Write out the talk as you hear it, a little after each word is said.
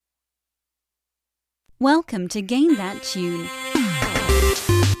Welcome to Game That Tune.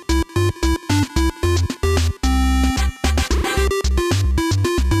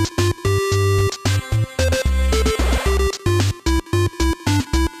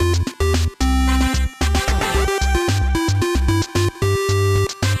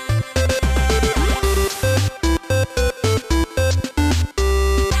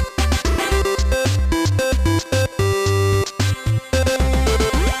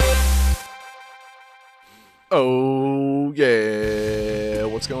 Oh, yeah.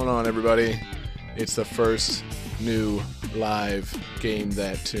 What's going on, everybody? It's the first new live Game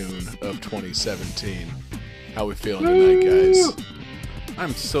That Tune of 2017. How we feeling tonight, guys?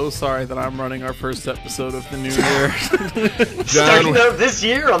 I'm so sorry that I'm running our first episode of the new year. Starting out this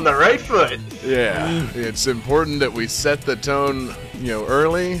year on the right foot. Yeah, it's important that we set the tone,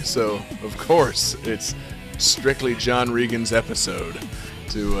 early. So, of course, it's strictly John Regan's episode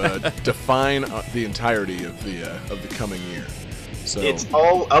to define the entirety of the coming year. So it's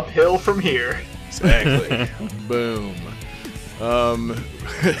all uphill from here. Exactly. Boom.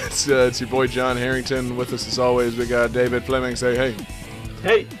 It's your boy John Harrington. With us as always, we got David Fleming. Say hey.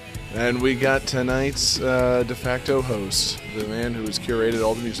 Hey. And we got tonight's de facto host, the man who has curated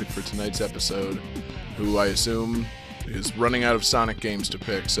all the music for tonight's episode, who I assume is running out of Sonic games to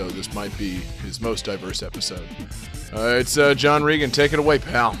pick, so this might be his most diverse episode. It's John Regan. Take it away,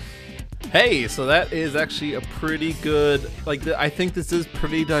 pal. Hey, so that is actually a pretty good, I think this is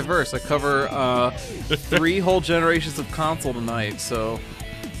pretty diverse. I cover 3 whole generations of console tonight, so.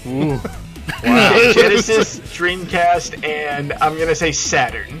 Ooh. Wow. Genesis, Dreamcast, and I'm going to say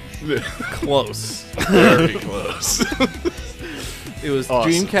Saturn. Close. Very close. It was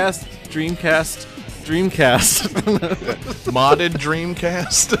awesome. Dreamcast. Modded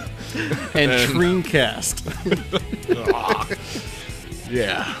Dreamcast. And Dreamcast.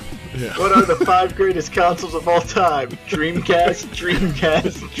 Yeah. What are the 5 greatest consoles of all time? Dreamcast,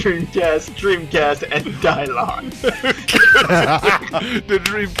 and Dylon. The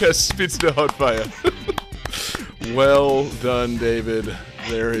Dreamcast spits the hot fire. Well done, David.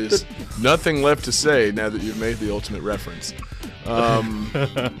 There is nothing left to say now that you've made the ultimate reference.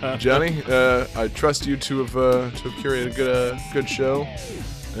 Johnny, I trust you to have curated a good show,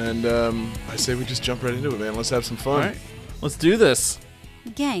 and I say we just jump right into it, man. Let's have some fun. All right, let's do this.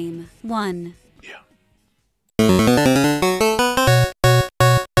 Game 1. Yeah.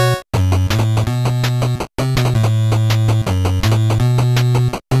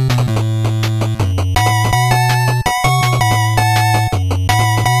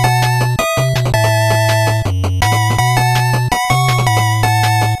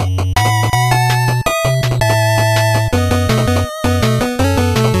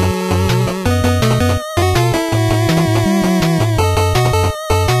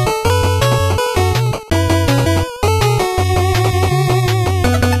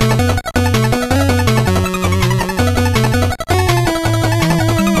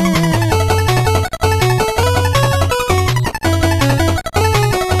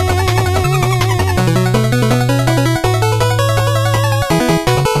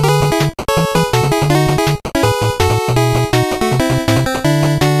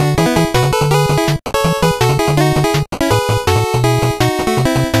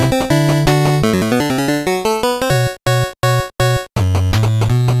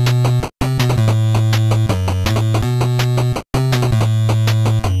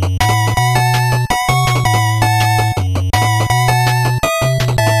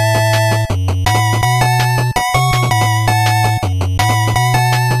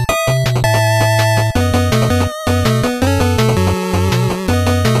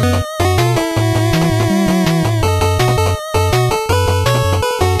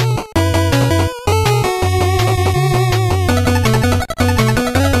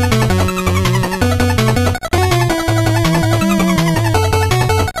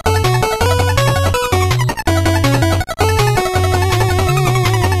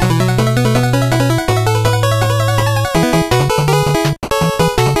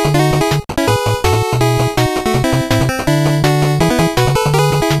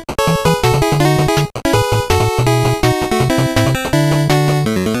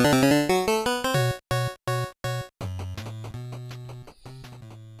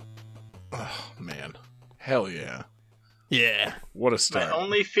 Hell yeah. Yeah. What a start. My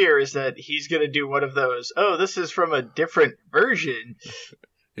only fear is that he's going to do one of those, oh, this is from a different version.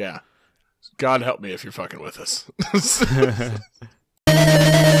 Yeah. God help me if you're fucking with us.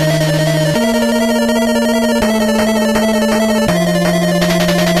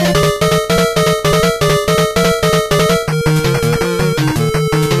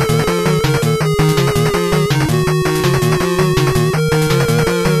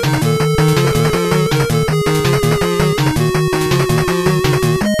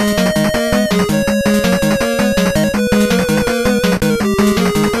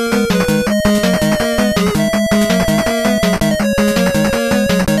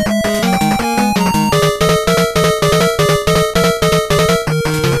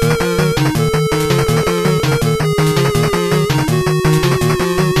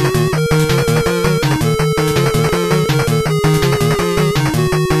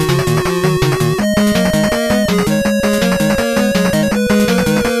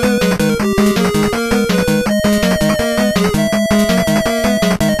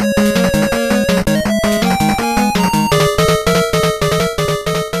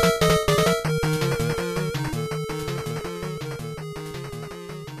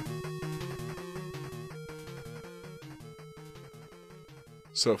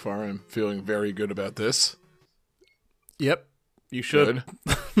 so far. I'm feeling very good about this. Yep, you should.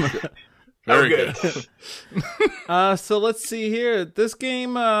 Good. Very good. good. So let's see here. This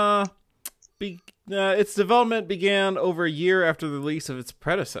game, its development began over a year after the release of its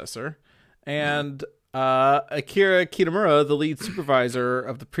predecessor, and Akira Kitamura, the lead supervisor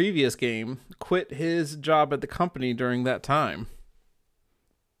of the previous game, quit his job at the company during that time.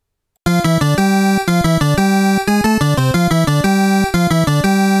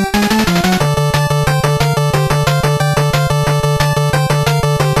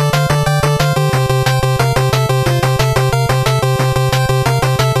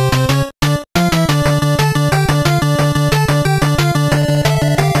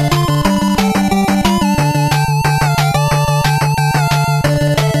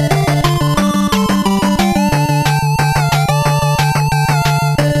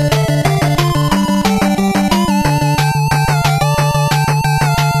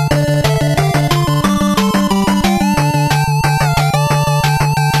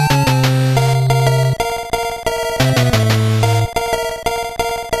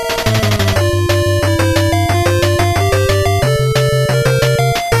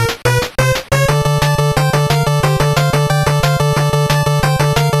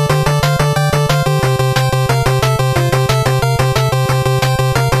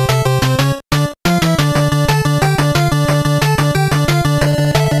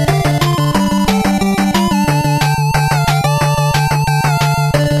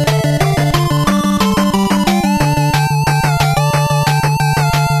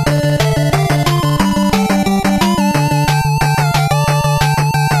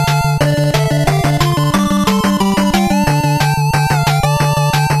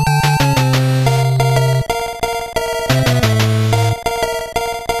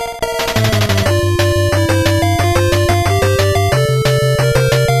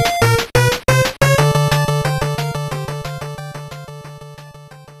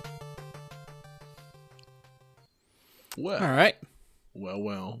 Well. All right. Well.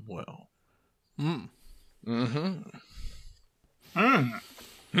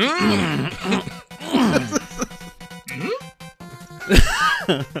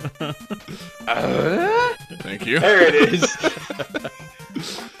 Thank you. There it is.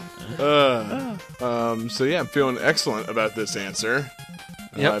 So yeah, I'm feeling excellent about this answer.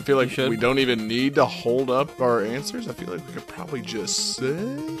 Yep, I feel like you should. we don't even need to hold up our answers. I feel like we could probably just say.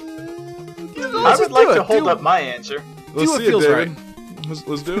 I would like to hold up my answer. Let's what see feels David. right.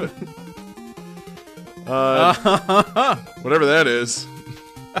 Let's do it. Whatever that is.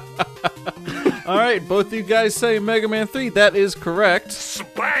 All right, both of you guys say Mega Man 3. That is correct.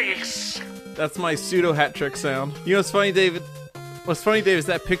 Space. That's my pseudo hat trick sound. You know what's funny, David? What's funny, Dave, is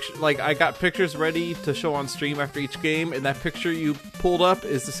that picture, like, I got pictures ready to show on stream after each game, and that picture you pulled up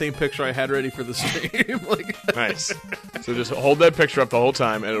is the same picture I had ready for the stream. Nice. So just hold that picture up the whole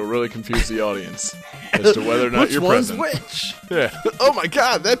time, and it'll really confuse the audience as to whether or not Which you're one's present. which? Yeah. Oh my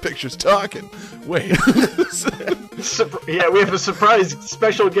God, that picture's talking. Wait. Yeah, we have a surprise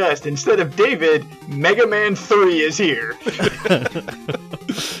special guest. Instead of David, Mega Man 3 is here.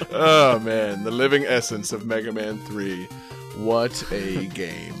 Oh man, the living essence of Mega Man 3. What a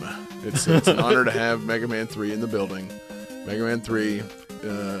game. It's an honor to have Mega Man 3 in the building. Mega Man 3,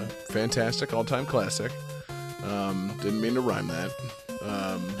 fantastic all-time classic. Didn't mean to rhyme that.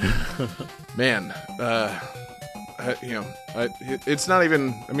 Man, it's not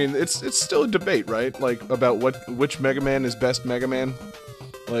even. I mean, it's still a debate, right? Like about which Mega Man is best Mega Man.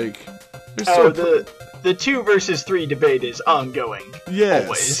 Like, there's still The 2 versus 3 debate is ongoing. yes,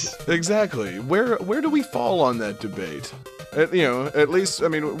 Always. exactly. Where do we fall on that debate? At least, I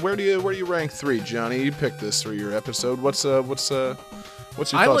mean, where do you rank 3, Johnny? You picked this for your episode. What's your thoughts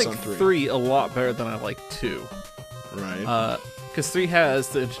I like on 3? 3 a lot better than I like 2. Right. Because 3 has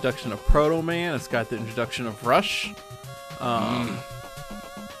the introduction of Proto Man. It's got the introduction of Rush. But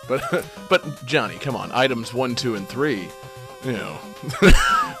Johnny, come on. Items 1, 2, and 3. You know,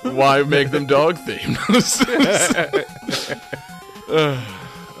 why make them dog themed?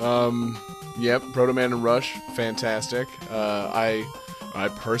 Yep, Proto Man and Rush, fantastic. I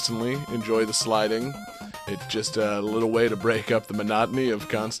personally enjoy the sliding. It's just a little way to break up the monotony of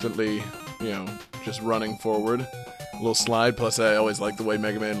constantly, just running forward. A little slide. Plus, I always like the way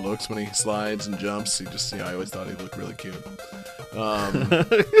Mega Man looks when he slides and jumps. I always thought he looked really cute.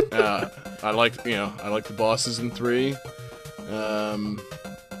 I like the bosses in 3.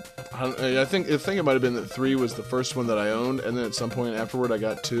 I think it might have been that 3 was the first one that I owned, and then at some point afterward I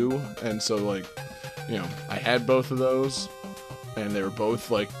got 2, and so I had both of those. and they were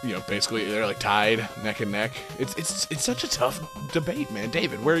both like, basically they're like tied neck and neck. It's such a tough debate, man.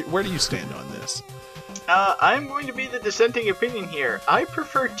 David, where do you stand on this? I'm going to be the dissenting opinion here. I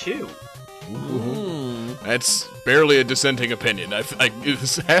prefer 2. Ooh. That's barely a dissenting opinion.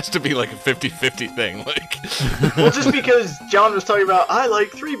 This has to be like a 50-50 thing. Like, well, just because John was talking about I like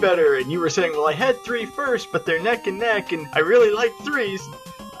 3 better, and you were saying, well, I had 3 first, but they're neck and neck, and I really like 3s.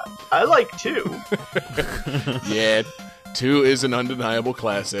 I like 2. Yeah, 2 is an undeniable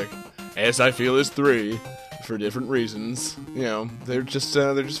classic, as I feel is 3, for different reasons. They're just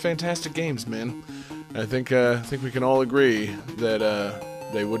fantastic games, man. I think we can all agree that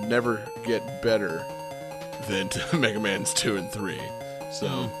they would never get better than Mega Man's 2 and 3.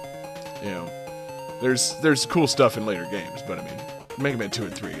 So, there's cool stuff in later games, but I mean, Mega Man 2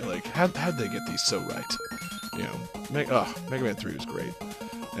 and 3, like, how'd they get these so right? Mega Man 3 was great.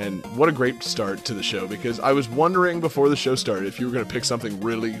 And what a great start to the show, because I was wondering before the show started if you were going to pick something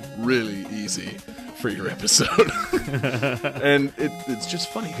really, really easy for your episode. And it's just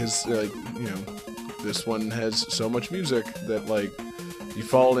funny, because, this one has so much music that, like, you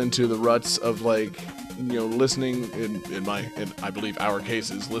fall into the ruts of, like, listening, in I believe our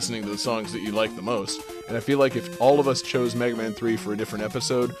cases, listening to the songs that you like the most. And I feel like if all of us chose Mega Man 3 for a different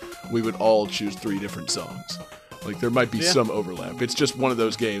episode, we would all choose 3 different songs. Like, there might be some overlap. It's just one of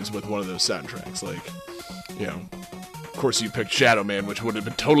those games with one of those soundtracks. Like, of course you picked Shadow Man, which would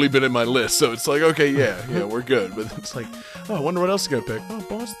have totally been in my list. So it's like, okay, yeah, we're good. But it's like, oh, I wonder what else you're going to pick. Oh,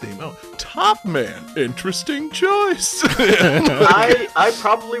 boss theme. Oh, Top Man. Interesting choice. I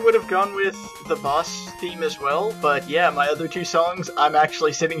probably would have gone with the boss theme as well. But yeah, my other 2 songs, I'm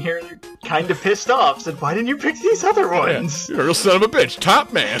actually sitting here kind of pissed off. Said, why didn't you pick these other ones? Yeah, you're a real son of a bitch.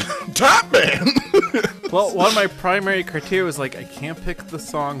 Top Man. Top Man. Well, one of my primary criteria was like, I can't pick the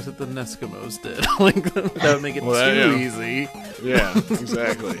songs that the Neskimos did. Like, that would make it too easy. Yeah,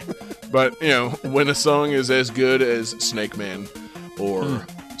 exactly. But, when a song is as good as Snake Man or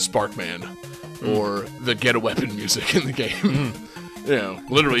Spark Man or the Get a Weapon music in the game,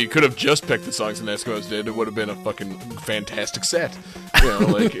 literally you could have just picked the songs the Neskimos did. It would have been a fucking fantastic set.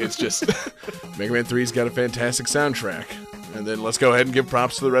 Like, it's just, Mega Man 3's got a fantastic soundtrack. And then let's go ahead and give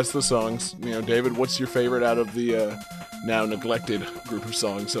props to the rest of the songs. David, what's your favorite out of the now neglected group of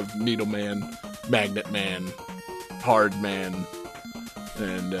songs of Needle Man, Magnet Man, Hard Man,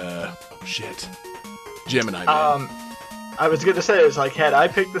 and Gemini Man? I was gonna say, had I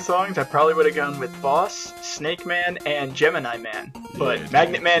picked the songs, I probably would have gone with Boss, Snake Man, and Gemini Man. But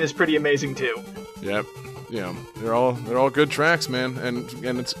Magnet Man is pretty amazing too. Yep. They're all good tracks, man, and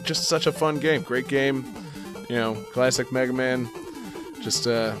it's just such a fun game. Great game. Classic Mega Man, just,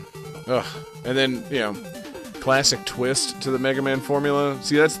 and then, classic twist to the Mega Man formula.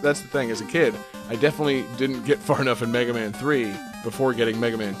 See, that's the thing. As a kid, I definitely didn't get far enough in Mega Man 3 before getting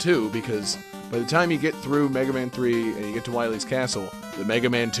Mega Man 2, because by the time you get through Mega Man 3 and you get to Wily's Castle, the Mega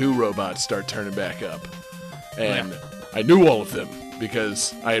Man 2 robots start turning back up. And I knew all of them,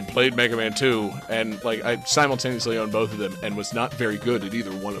 because I had played Mega Man 2, and, like, I simultaneously owned both of them, and was not very good at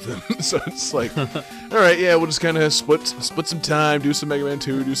either one of them. So it's like, alright, yeah, we'll just kind of split some time, do some Mega Man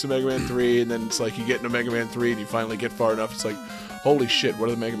 2, do some Mega Man 3, and then it's like you get into Mega Man 3, and you finally get far enough, it's like, holy shit, what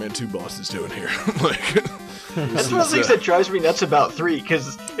are the Mega Man 2 bosses doing here? Like, that's one of the things that drives me nuts about 3,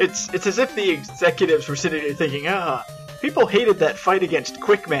 because it's as if the executives were sitting there thinking, people hated that fight against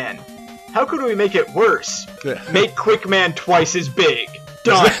Quickman. How could we make it worse? Yeah. Make Quickman twice as big.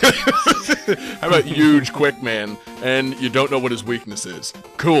 Done. How about huge Quickman, and you don't know what his weakness is?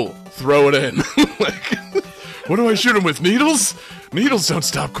 Cool. Throw it in. Like, what do I shoot him with? Needles? Needles don't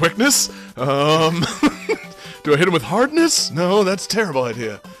stop quickness. Do I hit him with hardness? No, that's a terrible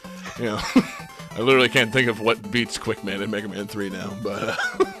idea. I literally can't think of what beats Quickman in Mega Man 3 now, but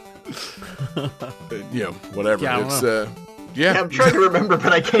whatever. Yeah, I'm trying to remember,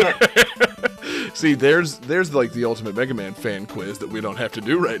 but I can't. See, there's like the ultimate Mega Man fan quiz that we don't have to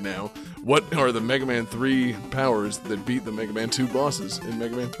do right now. What are the Mega Man 3 powers that beat the Mega Man 2 bosses in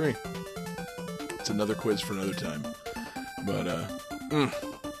Mega Man 3? It's another quiz for another time. But,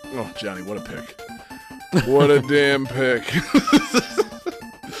 oh, Johnny, what a pick. What a damn pick.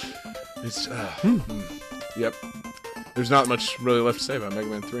 It's, yep. There's not much really left to say about Mega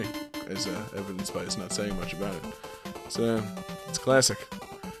Man 3, as evidenced by us not saying much about it. It's classic.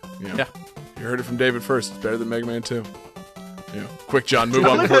 Yeah. You heard it from David first. It's better than Mega Man 2. Quick, John, move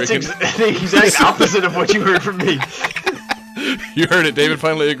on before you can... the exact opposite of what you heard from me. You heard it. David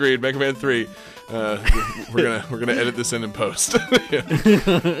finally agreed. Mega Man 3. We're gonna edit this in post.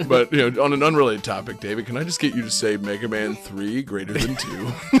 But on an unrelated topic, David, can I just get you to say Mega Man 3 greater than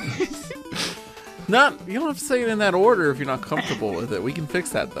 2? You don't have to say it in that order if you're not comfortable with it. We can fix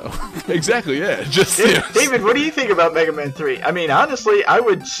that, though. Exactly, yeah. Just David, what do you think about Mega Man 3? I mean, honestly, I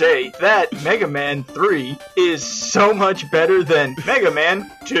would say that Mega Man 3 is so much better than Mega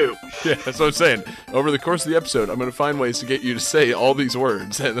Man 2. Yeah, that's what I'm saying. Over the course of the episode, I'm going to find ways to get you to say all these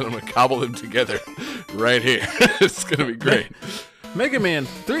words, and then I'm going to cobble them together right here. It's going to be great. Mega Man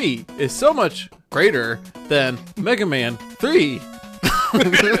 3 is so much greater than Mega Man 3.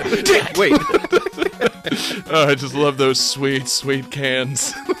 Wait. Oh, I just love those sweet, sweet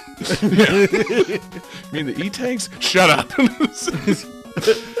cans. You mean the E-tanks? Shut up.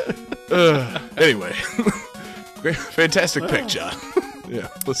 Anyway, great, fantastic pick, John. Yeah,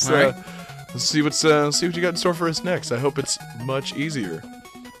 let's see what you got in store for us next. I hope it's much easier.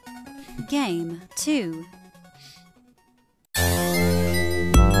 Game 2.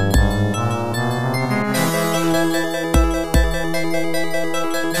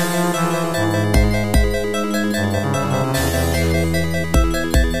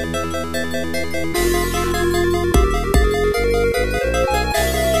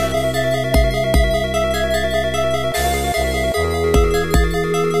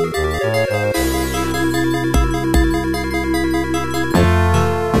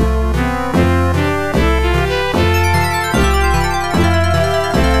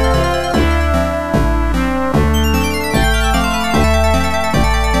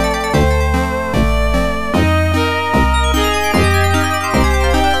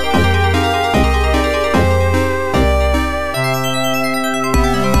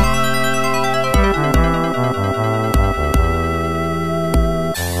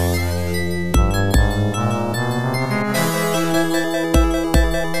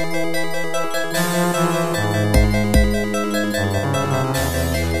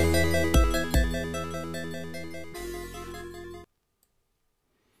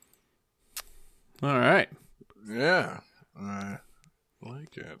 All right. Yeah, I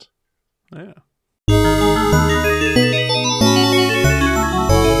like it. Yeah.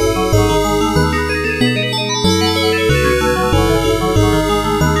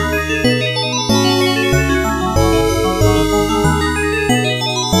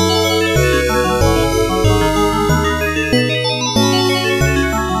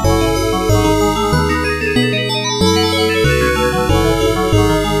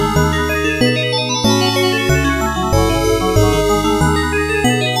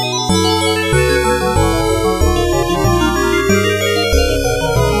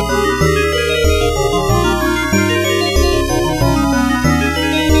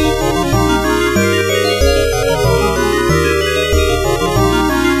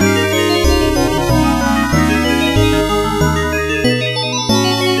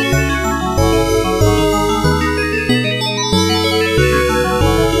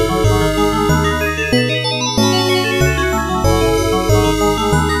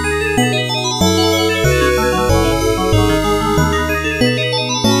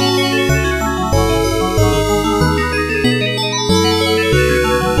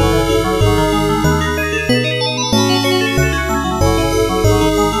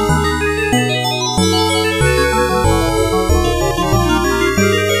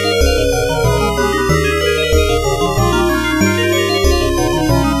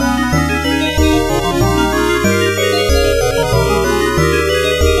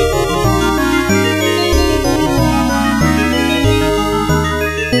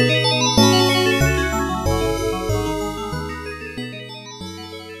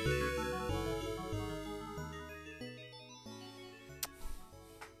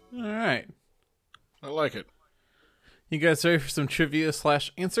 All right. I like it. You guys ready for some trivia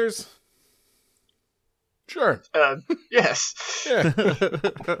 / answers? Sure. Yes. Yeah.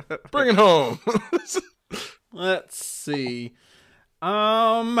 Bring it home. Let's see.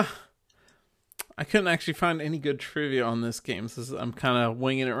 I couldn't actually find any good trivia on this game. So I'm kind of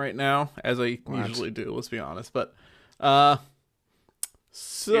winging it right now, as I usually do. Let's be honest. But so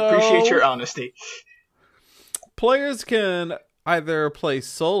We appreciate your honesty. players can either play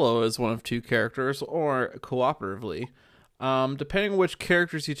solo as one of two characters or cooperatively. Depending on which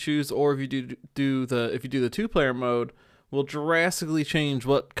characters you choose, or if you do the 2-player mode, will drastically change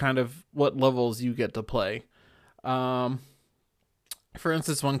what levels you get to play. For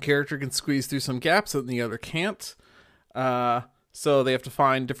instance, one character can squeeze through some gaps that the other can't. So they have to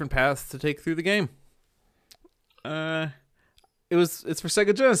find different paths to take through the game. It's for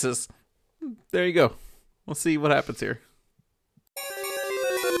Sega Genesis. There you go. We'll see what happens here.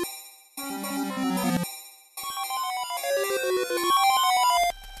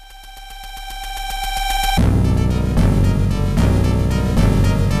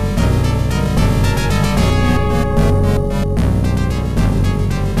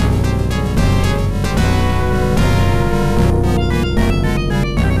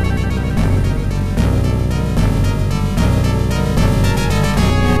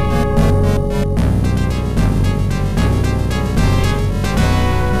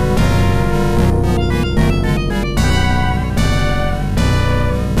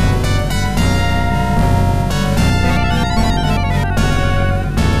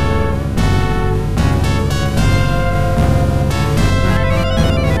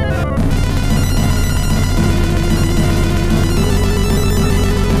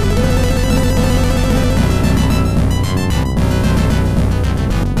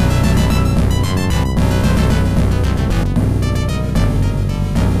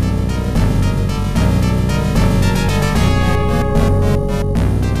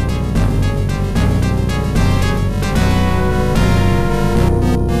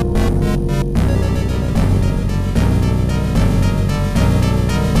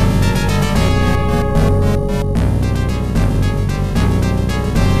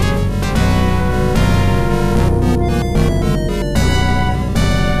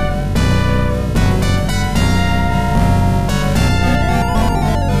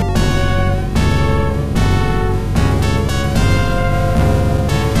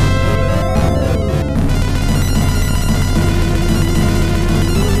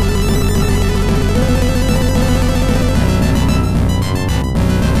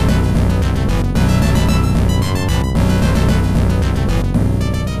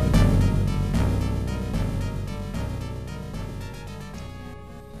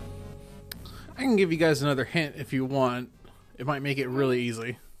 give you guys another hint if you want. It might make it really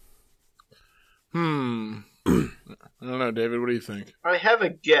easy. I don't know, David. What do you think? I have a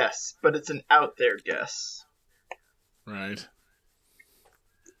guess, but it's an out there guess. Right.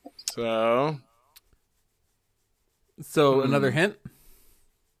 So another hint?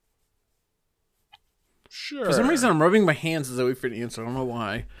 Sure. For some reason, I'm rubbing my hands as I wait for the answer. I don't know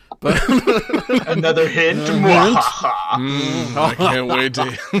why. But Another hint? I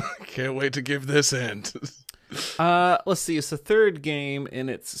can't wait to give this hint. let's see. It's the third game in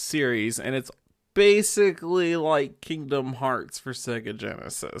its series, and it's basically like Kingdom Hearts for Sega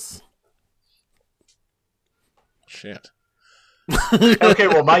Genesis. Shit. Okay,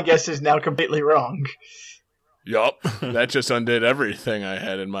 well, my guess is now completely wrong. Yup. That just undid everything I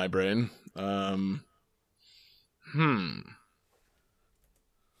had in my brain.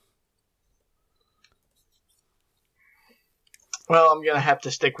 Well, I'm going to have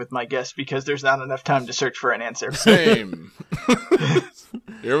to stick with my guess because there's not enough time to search for an answer. Same.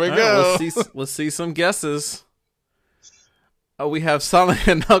 Here we go. Let's see some guesses. We have Sonic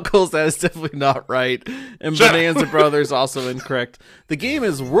and Knuckles. That is definitely not right. And Bonanza Brothers also incorrect. The game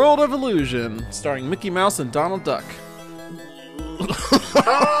is World of Illusion, starring Mickey Mouse and Donald Duck.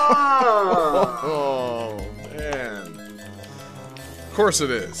 Oh, man. Of course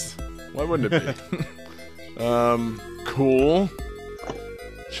it is. Why wouldn't it be? Cool.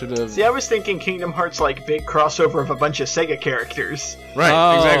 Should have. See, I was thinking Kingdom Hearts like big crossover of a bunch of Sega characters. Right,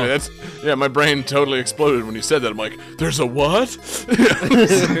 Oh. exactly. My brain totally exploded when you said that. I'm like, there's a what?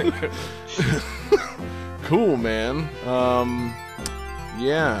 Cool, man. I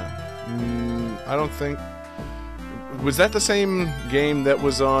don't think. Was that the same game that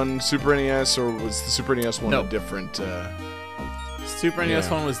was on Super NES, or was the Super NES one No. a different? Super NES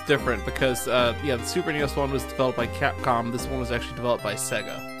Yeah. one was different because, the Super NES one was developed by Capcom. This one was actually developed by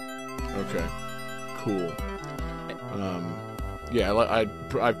Sega. Okay, cool.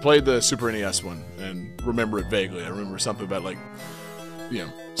 I played the Super NES one and remember it vaguely. I remember something about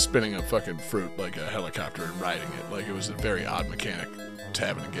spinning a fucking fruit like a helicopter and riding it. Like it was a very odd mechanic to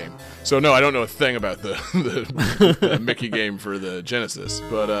have in a game. So no, I don't know a thing about the Mickey game for the Genesis,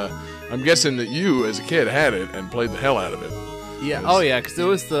 but I'm guessing that you as a kid had it and played the hell out of it. Yeah. Oh, yeah, because it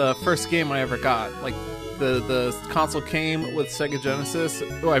was the first game I ever got. Like, the console came with Sega Genesis.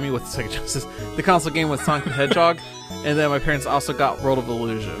 Oh, I mean, with Sega Genesis. The console came with Sonic the Hedgehog, and then my parents also got World of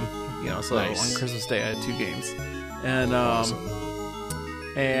Illusion. So Nice. on Christmas Day, I had 2 games. And, Awesome.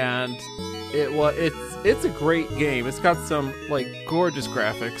 and it's a great game. It's got some, like, gorgeous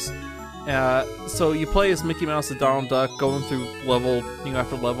graphics. So you play as Mickey Mouse and Donald Duck going through level,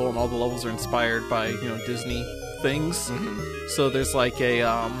 after level, and all the levels are inspired by, Disney things. Mm-hmm. So there's like a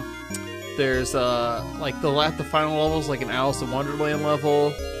the final level is like an Alice in Wonderland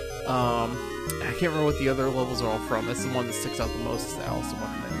level. I can't remember what the other levels are all from. That's the one that sticks out the most, is the Alice in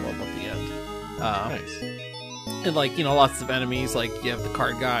Wonderland level at the end. Nice. And lots of enemies, like you have the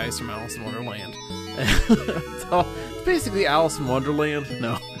card guys from Alice in Wonderland. So it's basically Alice in Wonderland.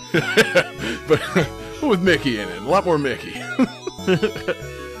 No. But with Mickey in it, a lot more Mickey.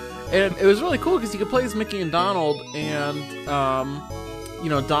 And it was really cool because you could play as Mickey and Donald, and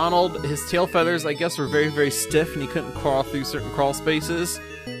Donald, his tail feathers, I guess, were very, very stiff, and he couldn't crawl through certain crawl spaces.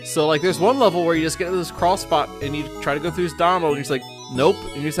 So, there's one level where you just get to this crawl spot, and you try to go through as Donald, and he's like, nope,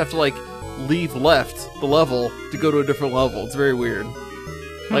 and you just have to, leave left the level to go to a different level. It's very weird.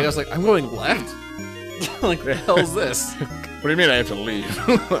 I was like, I'm going left? What the hell is this? What do you mean I have to leave?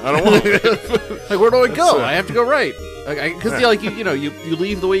 I don't want to leave. Where do I go? I have to go right. Because, you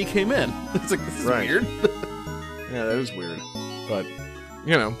leave the way you came in. It's like, this is Right. weird. Yeah, that is weird. But,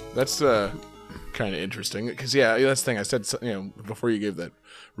 that's kind of interesting. Because, that's the thing. I said, before you gave that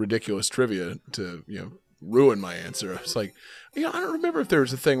ridiculous trivia to, ruin my answer. I was like, I don't remember if there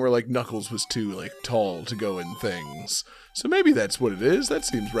was a thing where, Knuckles was too, tall to go in things. So maybe that's what it is. That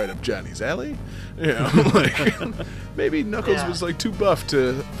seems right up Johnny's alley. Maybe Knuckles was, too buff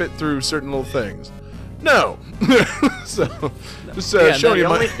to fit through certain little things. No. So, just showing you The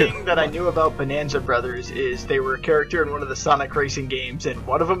my... only thing that I knew about Bonanza Brothers is they were a character in one of the Sonic racing games, and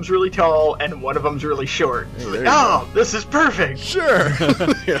one of them's really tall and one of them's really short. there you This is perfect! Sure.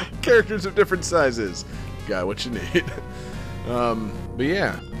 Yeah, characters of different sizes. Got what you need. But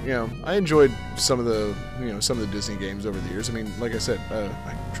yeah, I enjoyed some of the Disney games over the years. I mean, like I said,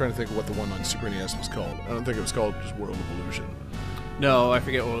 I'm trying to think of what the one on Super NES was called. I don't think it was called just World of Illusion. No, I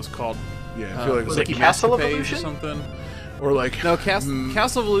forget what it was called. Yeah, I feel like it was Mickey Castle of Mousecapades Illusion? or something. or like No,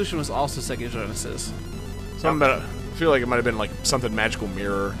 Castle of Illusion was also Sega Genesis. something about. I feel like it might have been like something Magical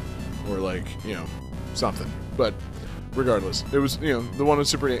Mirror, or something. But regardless, it was, the one on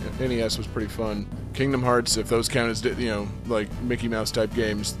Super NES was pretty fun. Kingdom Hearts, if those count as, like Mickey Mouse type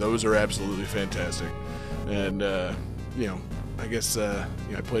games, those are absolutely fantastic. And, I guess, I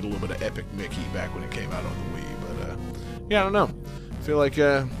played a little bit of Epic Mickey back when it came out on the Wii, but, I don't know. I feel like,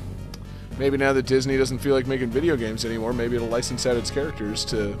 maybe now that Disney doesn't feel like making video games anymore, maybe it'll license out its characters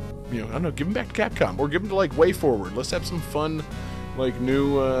to, I don't know, give them back to Capcom, or give them to, like, WayForward. Let's have some fun, like,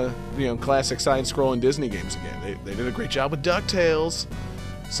 new, classic side-scrolling Disney games again. They did a great job with DuckTales.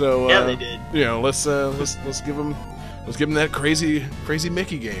 So, yeah, they did. Let's give them that crazy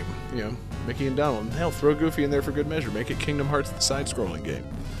Mickey game, Mickey and Donald. Hell, throw Goofy in there for good measure. Make it Kingdom Hearts, the side-scrolling game.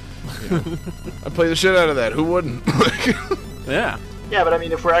 I'd play the shit out of that. Who wouldn't? Yeah. Yeah, but I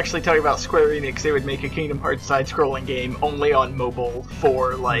mean, if we're actually talking about Square Enix, they would make a Kingdom Hearts side-scrolling game only on mobile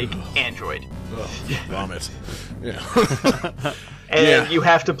for, like, Android. Oh, vomit. Yeah. And you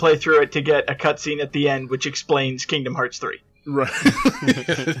have to play through it to get a cutscene at the end which explains Kingdom Hearts 3. Right.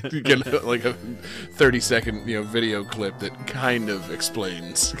 You get like a 30-second, video clip that kind of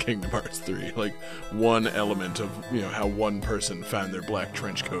explains Kingdom Hearts 3. Like one element of, how one person found their black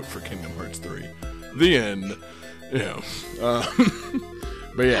trench coat for Kingdom Hearts 3. The end.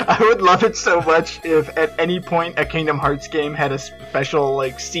 But yeah. I would love it so much if at any point a Kingdom Hearts game had a special,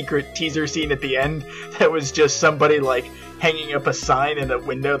 like, secret teaser scene at the end that was just somebody, like, hanging up a sign in a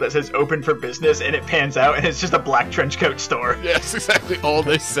window that says open for business, and it pans out and it's just a black trench coat store. Yes, exactly. All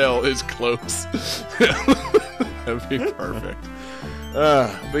they sell is clothes. That'd be perfect.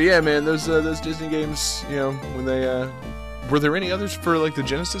 But yeah, man, those Disney games, when they were there any others for, like, the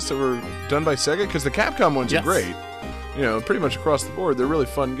Genesis that were done by Sega? Because the Capcom ones are great. Pretty much across the board, they're really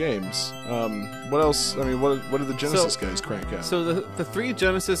fun games. What else? I mean, what did the Genesis guys crank out? So the three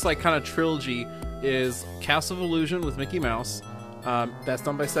Genesis, like, kind of trilogy is Castle of Illusion with Mickey Mouse. That's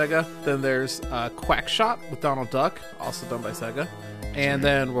done by Sega. Then there's Quackshot with Donald Duck, also done by Sega. And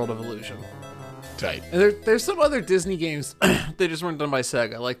then World of Illusion. Tight. And there's some other Disney games they just weren't done by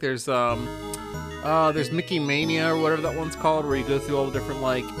Sega. Like there's Mickey Mania or whatever that one's called, where you go through all the different,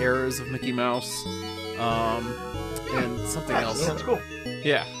 like, eras of Mickey Mouse. And something else. That's cool.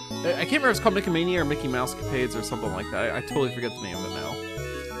 Yeah. I can't remember if it's called Mickey Mania or Mickey Mouse Capades or something like that. I totally forget the name of it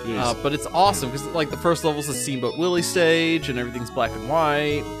now. But it's awesome because, like, the first level's the Steamboat Willie stage and everything's black and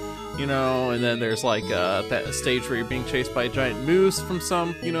white, and then there's, like, that stage where you're being chased by a giant moose from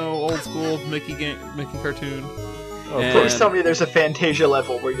some, old school Mickey cartoon. Please tell me there's a Fantasia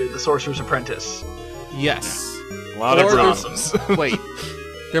level where you're the Sorcerer's Apprentice. Yes. A lot of drums. Wait.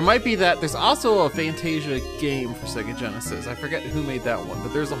 There might be that. There's also a Fantasia game for Sega Genesis. I forget who made that one,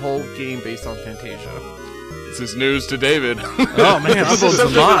 but there's a whole game based on Fantasia. This is news to David. Oh man, this is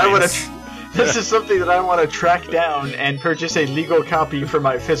something that I want to track down and purchase a legal copy for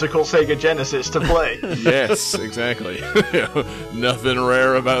my physical Sega Genesis to play. Yes, exactly. Nothing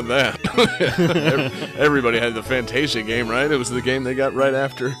rare about that. Everybody had the Fantasia game, right? It was the game they got right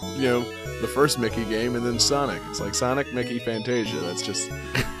after, the first Mickey game, and then Sonic. It's like Sonic, Mickey, Fantasia.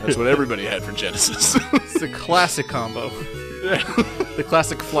 That's what everybody had for Genesis. It's a classic combo. The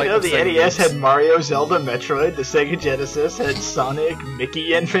classic flight. The NES had Mario, Zelda, Metroid. The Sega Genesis had Sonic,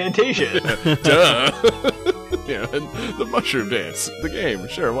 Mickey, and Fantasia. Duh. And the Mushroom Dance, the game.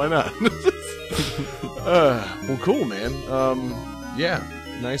 Sure, why not? Well, cool, man. Yeah,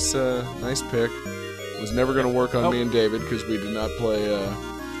 nice pick. Was never going to work on me and David because we did not play.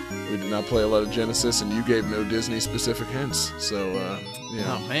 We did not play a lot of Genesis, and you gave no Disney-specific hints. So,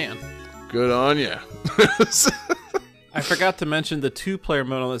 Oh, man. Good on ya. I forgot to mention the two-player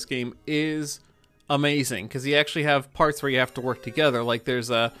mode on this game is amazing, because you actually have parts where you have to work together. Like, in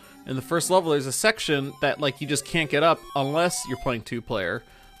the first level, there's a section that, like, you just can't get up unless you're playing two-player.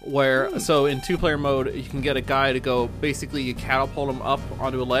 So in two-player mode, you can get a guy to go, basically, you catapult him up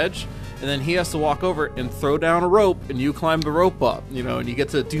onto a ledge, and then he has to walk over and throw down a rope, and you climb the rope up, and you get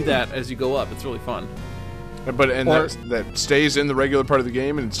to do that as you go up. It's really fun. But that stays in the regular part of the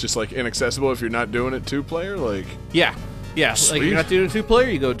game, and it's just, like, inaccessible if you're not doing it two-player? Like, yeah. Sweet. Like, you're not doing it two-player,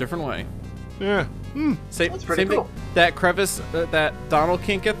 you go a different way. Yeah. That's pretty cool. Thing. That crevice that Donald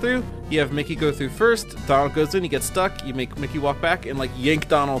can't get through, you have Mickey go through first, Donald goes in, he gets stuck, you make Mickey walk back and, like, yank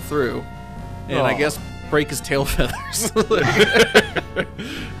Donald through. And I guess break his tail feathers.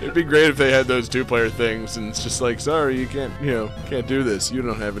 It'd be great if they had those two-player things, and it's just like, sorry, you can't do this. You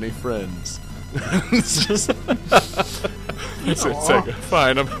don't have any friends. It's just... It's like,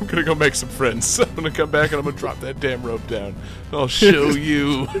 fine, I'm gonna go make some friends. I'm gonna come back and I'm gonna drop that damn rope down. I'll show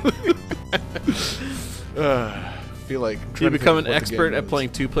you. Feel like you become an expert at playing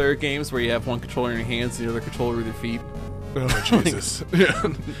two-player games where you have one controller in your hands and the other controller with your feet. Oh, Jesus. Yeah.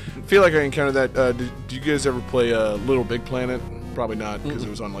 I feel like I encountered that. Did you guys ever play Little Big Planet? Probably not, because it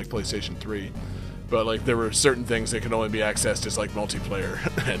was on, like, PlayStation 3. But, like, there were certain things that could only be accessed as, like, multiplayer.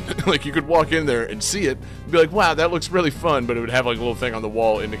 And, like, you could walk in there and see it and be like, wow, that looks really fun. But it would have, like, a little thing on the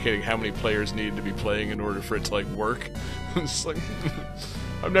wall indicating how many players needed to be playing in order for it to, like, work. It's like,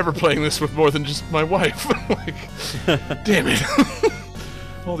 I'm never playing this with more than just my wife. Like, damn it.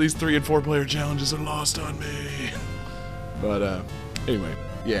 All these 3 and 4 player challenges are lost on me. But, anyway,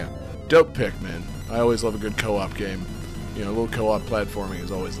 yeah. Dope pick, man. I always love a good co-op game. You know, a little co-op platforming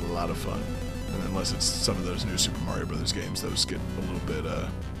is always a lot of fun. And unless it's some of those new Super Mario Brothers games, those get a little bit,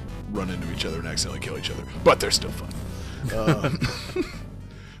 run into each other and accidentally kill each other. But they're still fun.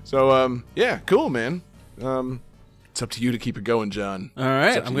 So, yeah, cool, man. It's up to you to keep it going, John. All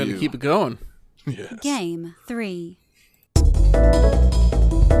right, I'm going to keep it going. Yes. Game 3.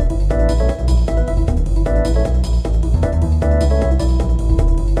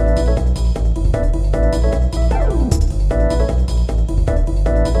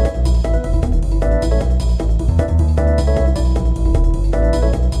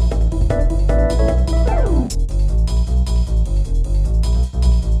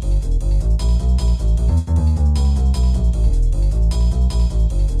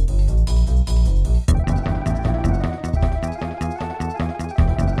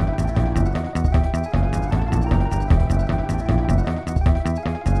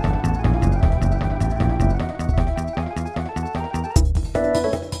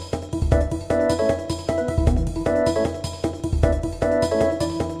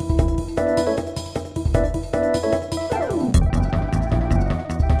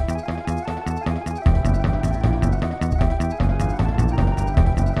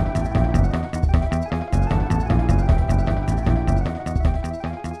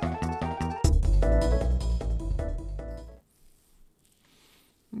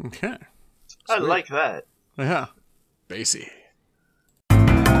 Okay. I like that. Yeah. Basie.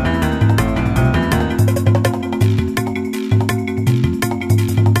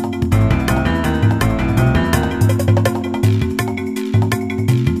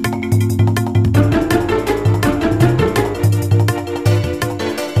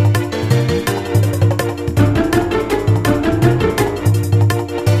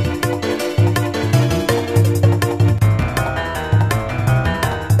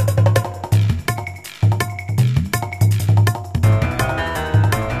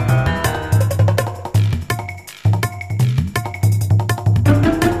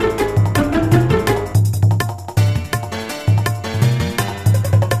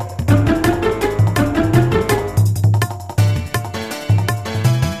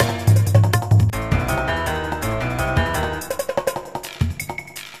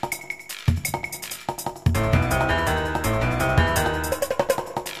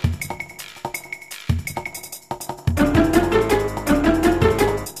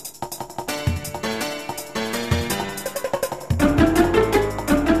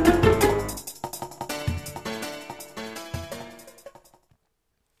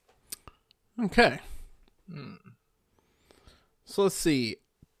 Okay. So let's see.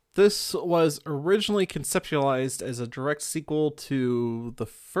 This was originally conceptualized as a direct sequel to the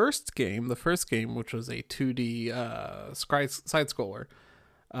first game, which was a 2D side-scroller.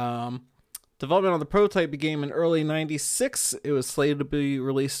 Development on the prototype began in early 96. It was slated to be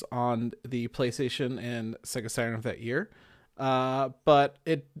released on the PlayStation and Sega Saturn of that year. But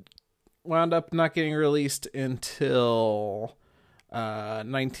it wound up not getting released until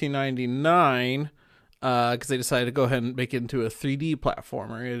 1999, because they decided to go ahead and make it into a 3D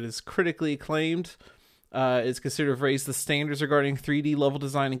platformer. It is critically acclaimed. It's considered to raise the standards regarding 3D level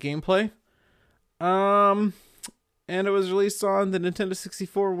design and gameplay. And it was released on the Nintendo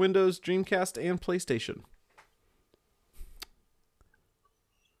 64, Windows, Dreamcast, and PlayStation.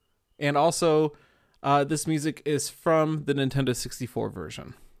 And also, this music is from the Nintendo 64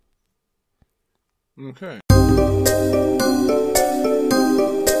 version. Okay.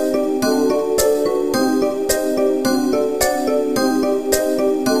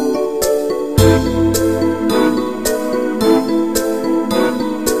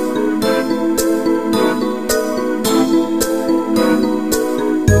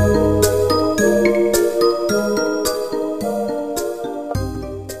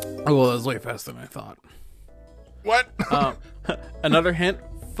 Well, that was way faster than I thought. What? Another hint,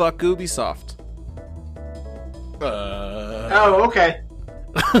 fuck Ubisoft. Oh, okay.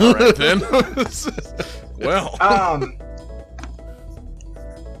 All right, then. Well.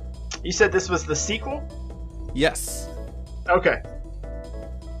 You said this was the sequel? Yes. Okay.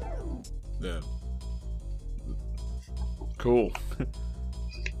 Yeah. Cool.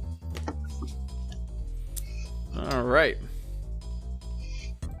 All right.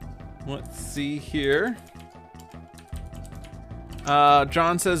 Let's see here.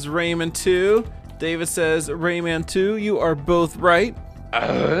 John says Rayman 2. David says Rayman 2. You are both right.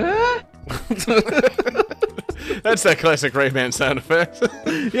 That's that classic Rayman sound effect.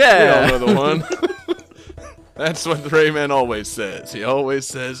 Yeah. We all know the one. That's what Rayman always says. He always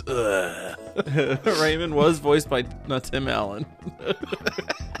says, ugh. Rayman was voiced by Tim Allen.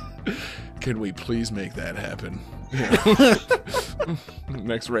 Can we please make that happen?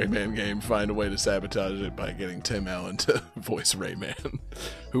 Next Rayman game, find a way to sabotage it by getting Tim Allen to voice Rayman,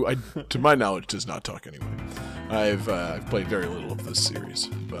 who, to my knowledge, does not talk anyway. I've played very little of this series,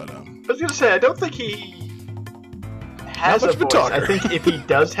 but I was gonna say I don't think he has a voice. I think if he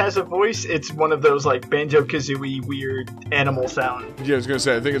does has a voice, it's one of those like Banjo-Kazooie weird animal sound. Yeah, I was gonna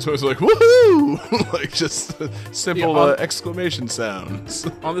say, I think it's supposed to like woohoo, like just simple exclamation sounds.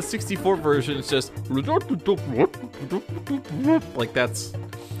 On the 64 version, it's just like that's.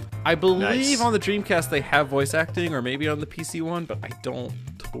 I believe on the Dreamcast they have voice acting, or maybe on the PC one, but I don't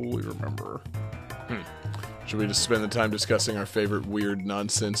totally remember. Should we just spend the time discussing our favorite weird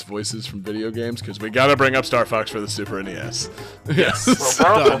nonsense voices from video games? Because we gotta bring up Star Fox for the Super NES. Yes.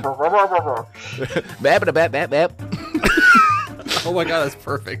 Oh my god, that's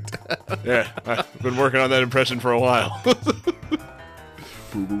perfect. Yeah, I've been working on that impression for a while.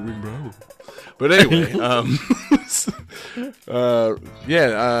 But anyway, I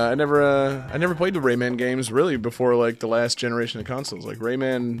never played the Rayman games really before like the last generation of consoles. Like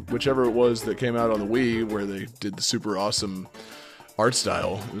Rayman, whichever it was that came out on the Wii, where they did the super awesome art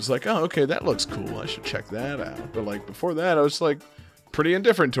style. It was like, oh, okay, that looks cool. I should check that out. But like before that, I was like pretty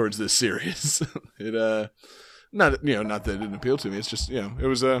indifferent towards this series. It not that it didn't appeal to me. It's just it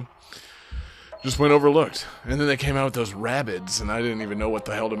was just went overlooked. And then they came out with those Rabbids, and I didn't even know what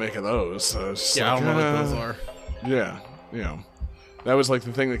the hell to make of those. So I was just I don't know what those are. Yeah, that was like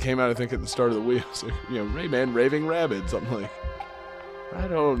the thing that came out, I think, at the start of the Wii. It's like, Rayman Raving Rabbids. I'm like, I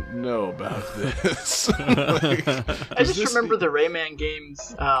don't know about this. Like, I just remember the Rayman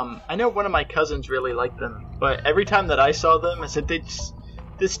games. I know one of my cousins really liked them, but every time that I saw them, I said,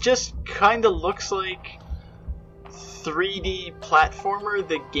 this just kind of looks like 3D platformer,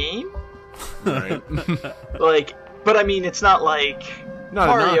 the game. Right. But I mean, it's not like Not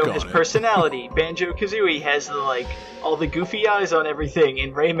Mario has personality. Banjo-Kazooie has all the goofy eyes on everything,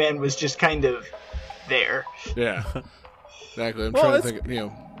 and Rayman was just kind of there. Yeah, exactly. I'm trying to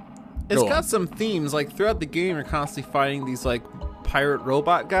think. It's got some themes. Like throughout the game, you're constantly fighting these like pirate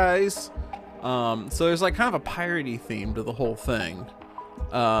robot guys. So there's like kind of a piratey theme to the whole thing.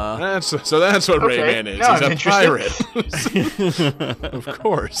 That's what Rayman is. No, He's a pirate. Of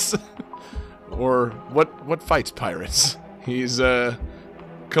course. Or what fights pirates? He's a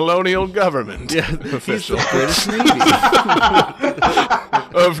colonial government official. British Navy.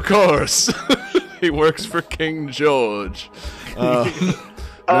 Of course. He works for King George. I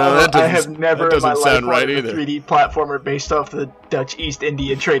have never in my life right wanted a 3D platformer based off the Dutch East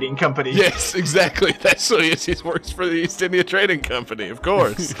India Trading Company. Yes, exactly. That's what he is. He works for the East India Trading Company, of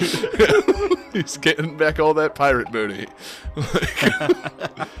course. He's getting back all that pirate booty.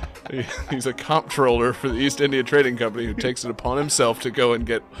 He's a comptroller for the East India Trading Company who takes it upon himself to go and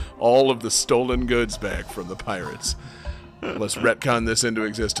get all of the stolen goods back from the pirates. Let's retcon this into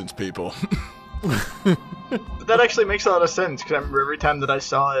existence, people. That actually makes a lot of sense, because I remember every time that I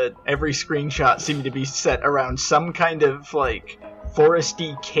saw it, every screenshot seemed to be set around some kind of,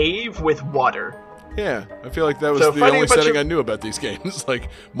 foresty cave with water. Yeah, I feel like that was the only setting I knew about these games. Like,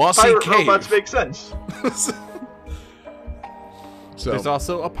 mossy pirate cave. Robots make sense. So. There's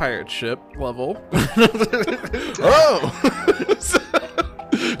also a pirate ship level. Oh!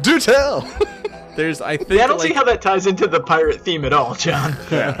 Do tell! I don't see how that ties into the pirate theme at all, John.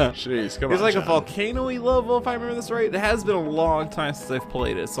 Yeah, jeez, come on, There's John. a volcano-y level, if I remember this right. It has been a long time since I've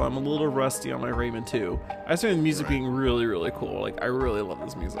played it, so I'm a little rusty on my Rayman 2. I just remember the music being really, really cool. I really love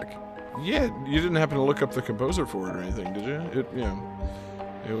this music. Yeah, you didn't happen to look up the composer for it or anything, did you?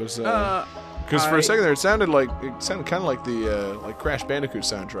 It was because for a second there, it sounded kind of like the like Crash Bandicoot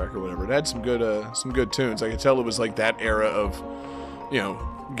soundtrack or whatever. It had some good tunes. I could tell it was like that era of,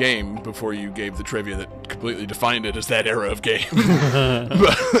 game before you gave the trivia that completely defined it as that era of game.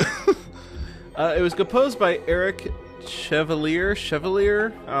 It was composed by Eric Chevalier.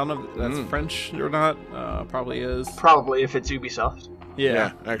 I don't know if that's French or not. Probably is. Probably, if it's Ubisoft.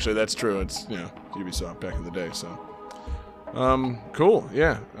 Yeah, actually, that's true. It's Ubisoft back in the day. So, cool.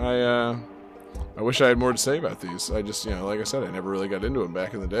 Yeah, I wish I had more to say about these. I just, like I said, I never really got into them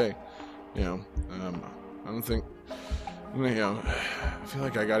back in the day. I don't think You know, I feel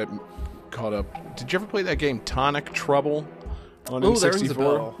like I got it caught up. Did you ever play that game Tonic Trouble on Oh, N64? that rings a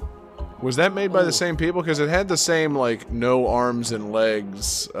bell. Was that made by the same people? Because it had the same, like, no arms and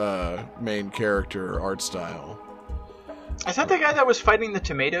legs main character art style. Is that the guy that was fighting the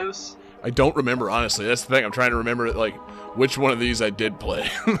tomatoes? I don't remember, honestly. That's the thing. I'm trying to remember, like, which one of these I did play.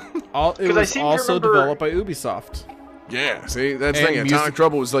 It I was seem to also remember- developed by Ubisoft. Yeah, see, that's the And thing. Yeah, music- Tonic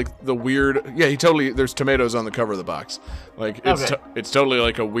Trouble was like the weird. Yeah, there's tomatoes on the cover of the box. Like it's Okay. it's totally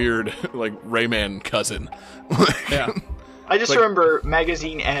like a weird like Rayman cousin. Yeah. I just Like- remember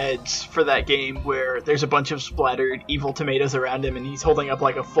magazine ads for that game where there's a bunch of splattered evil tomatoes around him, and he's holding up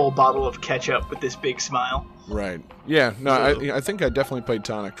like a full bottle of ketchup with this big smile. Right. Yeah. No, I think I definitely played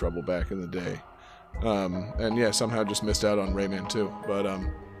Tonic Trouble back in the day, and yeah, somehow just missed out on Rayman 2. But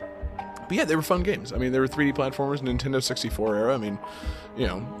yeah, they were fun games. I mean, they were 3D platformers, Nintendo 64 era. I mean, you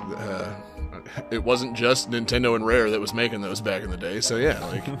know, it wasn't just Nintendo and Rare that was making those back in the day. So yeah,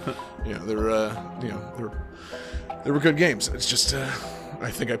 like, you know, they were good games. It's just,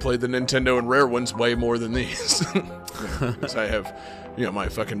 I think I played the Nintendo and Rare ones way more than these. Because I have, you know, my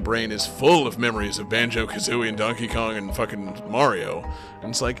fucking brain is full of memories of Banjo-Kazooie and Donkey Kong and fucking Mario. And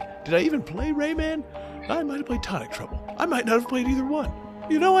it's like, did I even play Rayman? I might have played Tonic Trouble. I might not have played either one.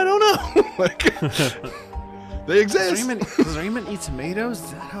 You know, I don't know. Like, they exist. Does Rayman eat tomatoes?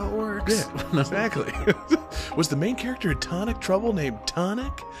 Is that how it works? Yeah, exactly. Was the main character in Tonic Trouble named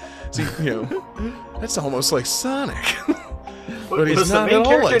Tonic? See, you know, that's almost like Sonic. But he's Was the not main at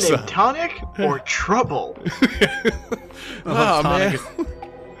all character like named Sonic. Tonic or Trouble? Oh, man.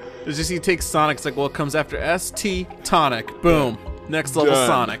 It's just he takes Sonic. It's like, well, it comes after S-T, Tonic. Boom. Next level Done.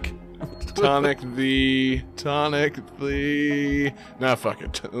 Sonic. Tonic the. Nah, fuck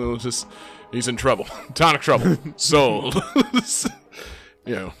it. He's in trouble. Tonic Trouble. Sold.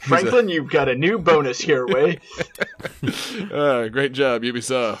 You know, Franklin, you've got a new bonus here, Way. great job,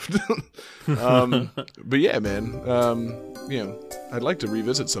 Ubisoft. But yeah, man, you know, I'd like to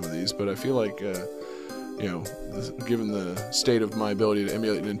revisit some of these, but I feel like, you know, given the state of my ability to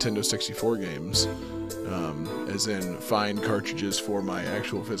emulate Nintendo 64 games, as in find cartridges for my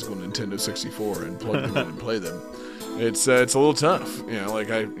actual physical Nintendo 64 and plug them in and play them, it's a little tough. You know, like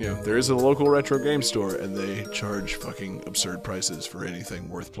there is a local retro game store and they charge fucking absurd prices for anything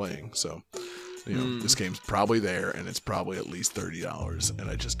worth playing. So, you know, this game's probably there and it's probably at least $30, and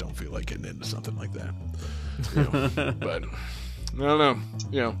I just don't feel like getting into something like that. You know, but I don't know.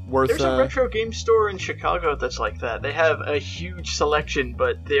 You know, worth. There's a retro game store in Chicago that's like that. They have a huge selection,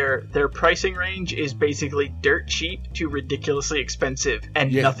 but their pricing range is basically dirt cheap to ridiculously expensive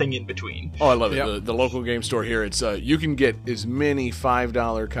and nothing in between. Oh, I love it. Yep. The local game store here, it's you can get as many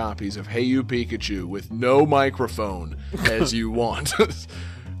 $5 copies of Hey You Pikachu with no microphone as you want.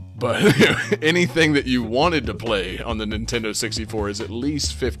 But you know, anything that you wanted to play on the Nintendo 64 is at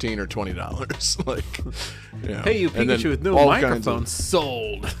least $15 or $20. Like, you know, Hey, you and then Pikachu with no all kinds of- microphone.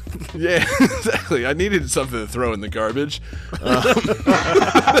 Sold. Yeah, exactly. I needed something to throw in the garbage.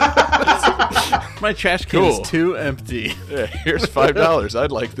 My trash can Cool. is too empty. Yeah, here's $5.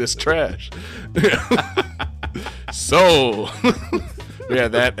 I'd like this trash. So, yeah,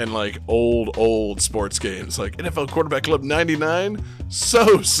 that and like old sports games like NFL Quarterback Club 99.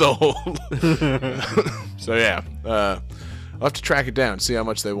 So sold. So yeah, I'll have to track it down, see how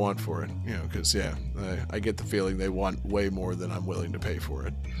much they want for it. You know, because I get the feeling they want way more than I'm willing to pay for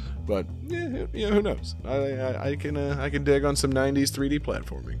it. But yeah, you know, who knows? I can dig on some 90s 3D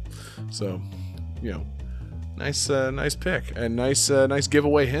platforming. So, you know. Nice pick, and nice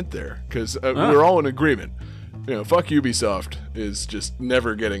giveaway hint there, because we're all in agreement. You know, fuck Ubisoft is just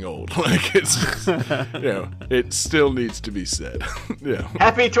never getting old. Like, it's just, you know, it still needs to be said. Yeah,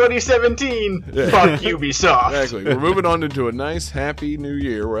 Happy 2017! Fuck Ubisoft! exactly. We're moving on into a nice, happy new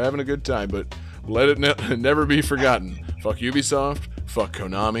year. We're having a good time, but let it never be forgotten. Fuck Ubisoft. Fuck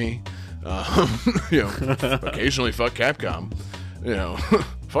Konami. You know, occasionally fuck Capcom. You know,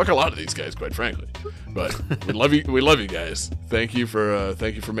 fuck a lot of these guys, quite frankly. But we love you. We love you guys. Thank you for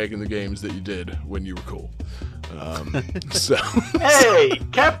making the games that you did when you were cool. So Hey,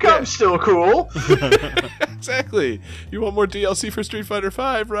 Capcom's still cool! exactly. You want more DLC for Street Fighter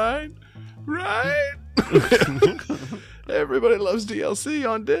V, right? Right. Everybody loves DLC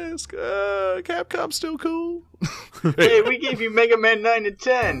on disc. Capcom's still cool. Hey, we gave you Mega Man 9 and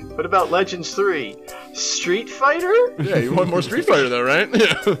 10. What about Legends 3? Street Fighter? Yeah, you want more Street Fighter though, right?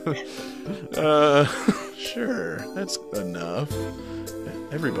 Yeah. Sure, that's enough.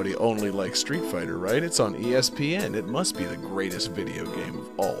 Everybody only likes Street Fighter, right? It's on ESPN. It must be the greatest video game of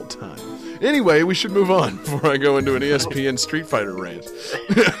all time. Anyway, we should move on before I go into an ESPN Street Fighter rant.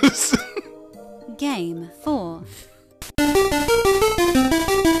 Game 4.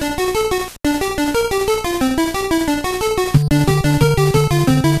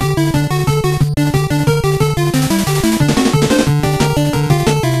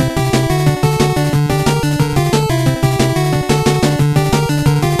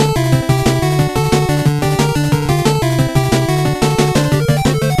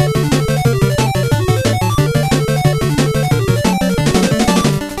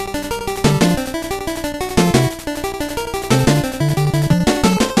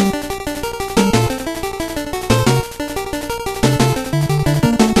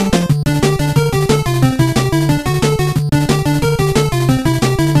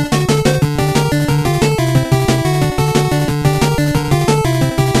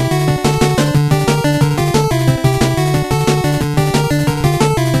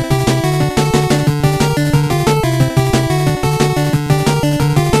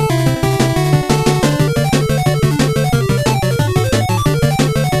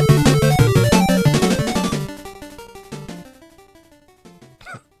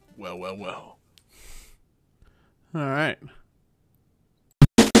 All right.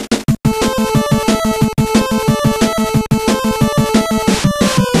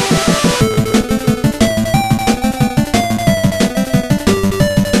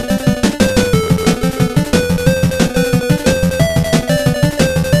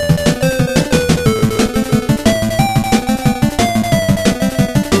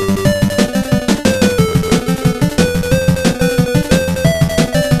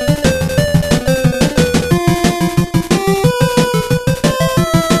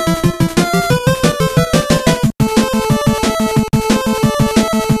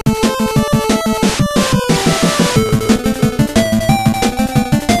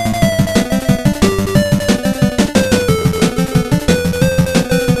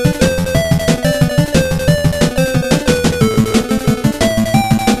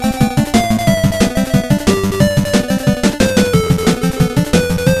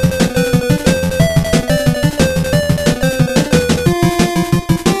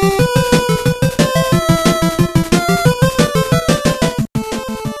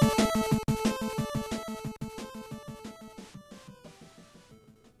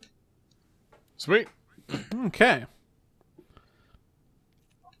 Sweet. Okay.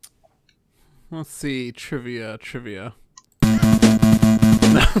 Let's see. Trivia.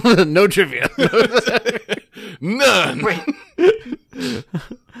 No trivia. None. Wait.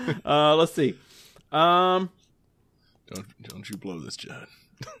 Let's see. Don't you blow this, John.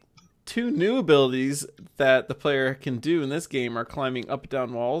 2 new abilities that the player can do in this game are climbing up and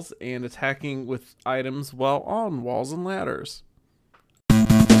down walls and attacking with items while on walls and ladders.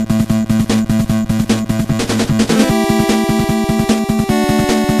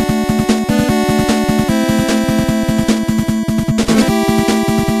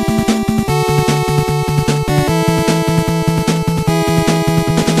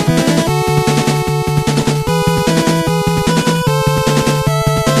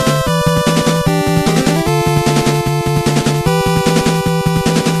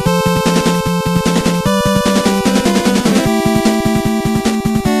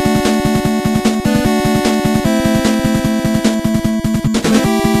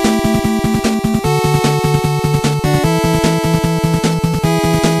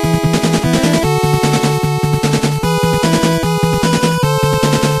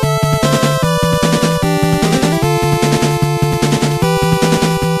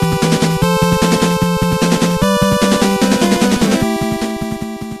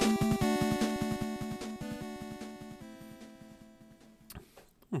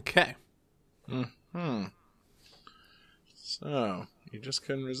 Okay. So, you just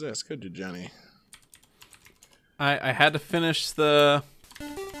couldn't resist, could you, Johnny? I had to finish the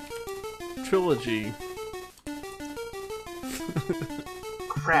trilogy.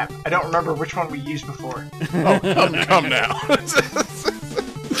 Crap, I don't remember which one we used before. Oh, come now.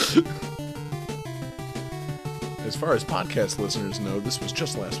 As far as podcast listeners know, this was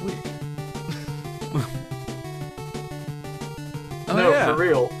just last week. Oh, No, yeah. for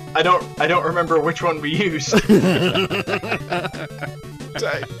real. I don't remember which one we used. Tight.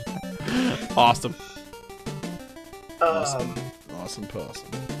 Awesome. Awesome possum.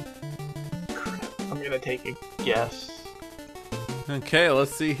 Crap, I'm gonna take a guess. Okay,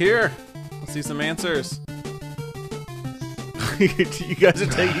 let's see here. Let's see some answers. You guys are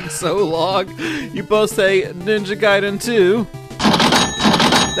taking so long. You both say Ninja Gaiden 2.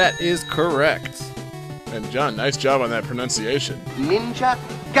 That is correct. And John, nice job on that pronunciation. Ninja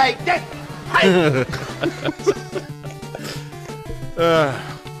Gaiden.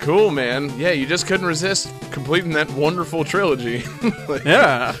 Cool, man. Yeah, you just couldn't resist completing that wonderful trilogy. Like,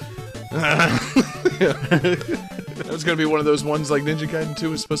 Yeah. that was going to be one of those ones like Ninja Gaiden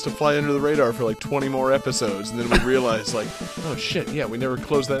 2 was supposed to fly under the radar for like 20 more episodes, and then we realized, like, oh shit, yeah, we never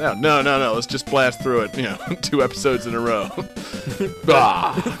closed that out. No, let's just blast through it, 2 episodes in a row.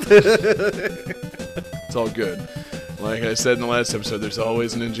 It's all good. Like I said in the last episode, there's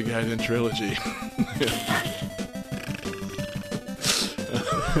always a Ninja Gaiden trilogy.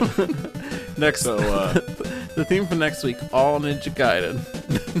 Next, So, the theme for next week: all Ninja Gaiden.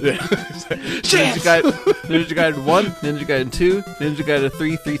 Shit! Ninja Gaiden 1, Ninja Gaiden 2, Ninja Gaiden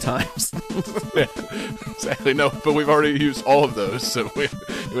 3 times. Yeah, exactly. No, but we've already used all of those, so it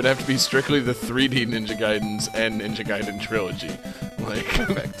would have to be strictly the 3D Ninja Gaidens and Ninja Gaiden trilogy. Like,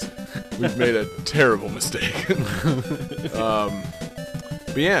 perfect. We've made a terrible mistake.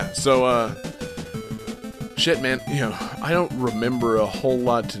 But yeah, so shit, man. I don't remember a whole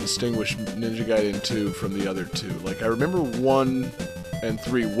lot to distinguish Ninja Gaiden 2 from the other 2. Like, I remember 1 and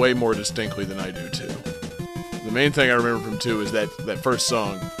 3 way more distinctly than I do 2. The main thing I remember from 2 is that first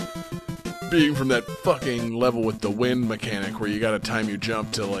song. being from that fucking level with the wind mechanic where you gotta time your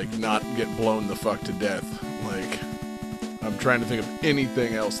jump to, like, not get blown the fuck to death. Like, I'm trying to think of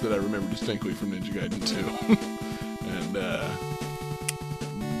anything else that I remember distinctly from Ninja Gaiden 2. And, yeah.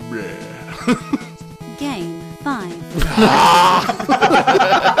 Game 5.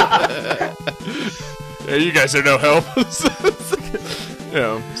 Yeah, you guys are no help. You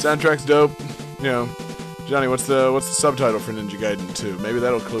know, soundtrack's dope. You know, Johnny, what's the subtitle for Ninja Gaiden 2? Maybe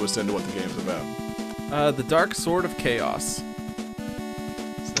that'll clue us into what the game's about. The Dark Sword of Chaos.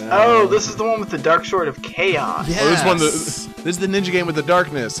 Oh, this is the one with the Dark Sword of Chaos. Yeah. Oh, this is the ninja game with the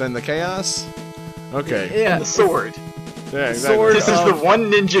darkness and the chaos? Okay. Yeah, And the sword. Yeah, exactly. sword This is the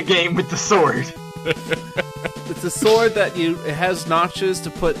one ninja game with the sword. it's a sword that it has notches to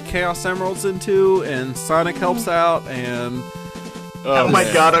put Chaos Emeralds into, and Sonic helps out, and... Oh my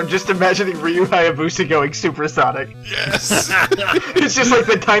man. god, I'm just imagining Ryu Hayabusa going supersonic. Yes! It's just like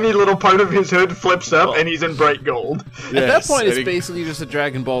the tiny little part of his hood flips up and he's in bright gold. At that point, it's and he- basically just a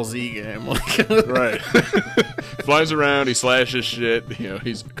Dragon Ball Z game. Like, Right. Flies around, he slashes shit, you know,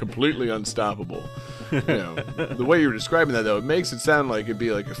 he's completely unstoppable. You know, the way you're describing that, though, it makes it sound like it'd be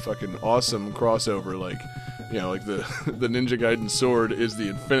like a fucking awesome crossover, like, you know, like the Ninja Gaiden sword is the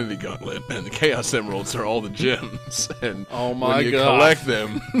Infinity Gauntlet, and the Chaos Emeralds are all the gems. And Oh my when you God. collect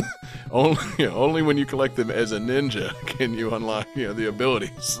them, only when you collect them as a ninja can you unlock, you know, the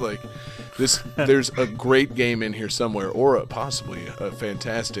abilities. Like this, there's a great game in here somewhere, or possibly a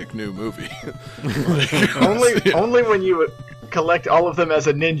fantastic new movie. Like, Only when you collect all of them as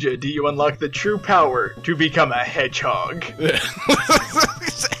a ninja do you unlock the true power to become a hedgehog.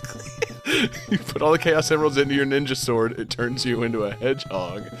 Exactly. You put all the Chaos Emeralds into your ninja sword, it turns you into a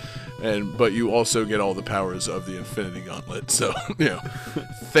hedgehog, but you also get all the powers of the Infinity Gauntlet. So, you know,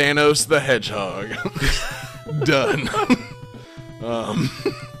 Thanos the Hedgehog. Done.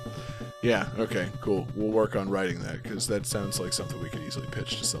 Yeah, okay, cool. We'll work on writing that, because that sounds like something we could easily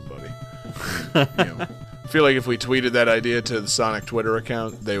pitch to somebody. You know, I feel like if we tweeted that idea to the Sonic Twitter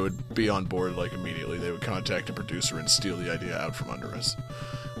account, they would be on board, like, immediately. They would contact a producer and steal the idea out from under us.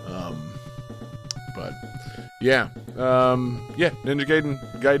 But yeah, Ninja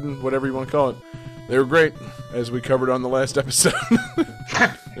Gaiden, whatever you want to call it, they were great, as we covered on the last episode.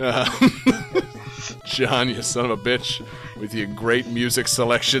 John, you son of a bitch, with your great music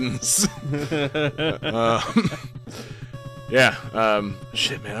selections.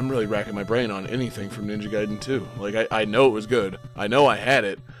 Shit, man, I'm really racking my brain on anything from Ninja Gaiden 2. Like, I know it was good. I know I had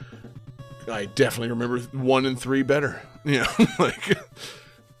it. I definitely remember 1 and 3 better. You know, like,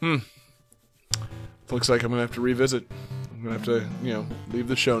 Looks like I'm going to have to revisit. I'm going to have to, you know, leave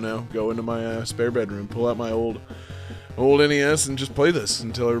the show now, go into my spare bedroom, pull out my old NES, and just play this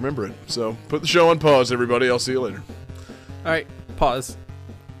until I remember it. So, put the show on pause, everybody. I'll see you later. all right, pause.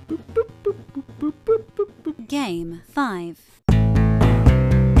 Game 5.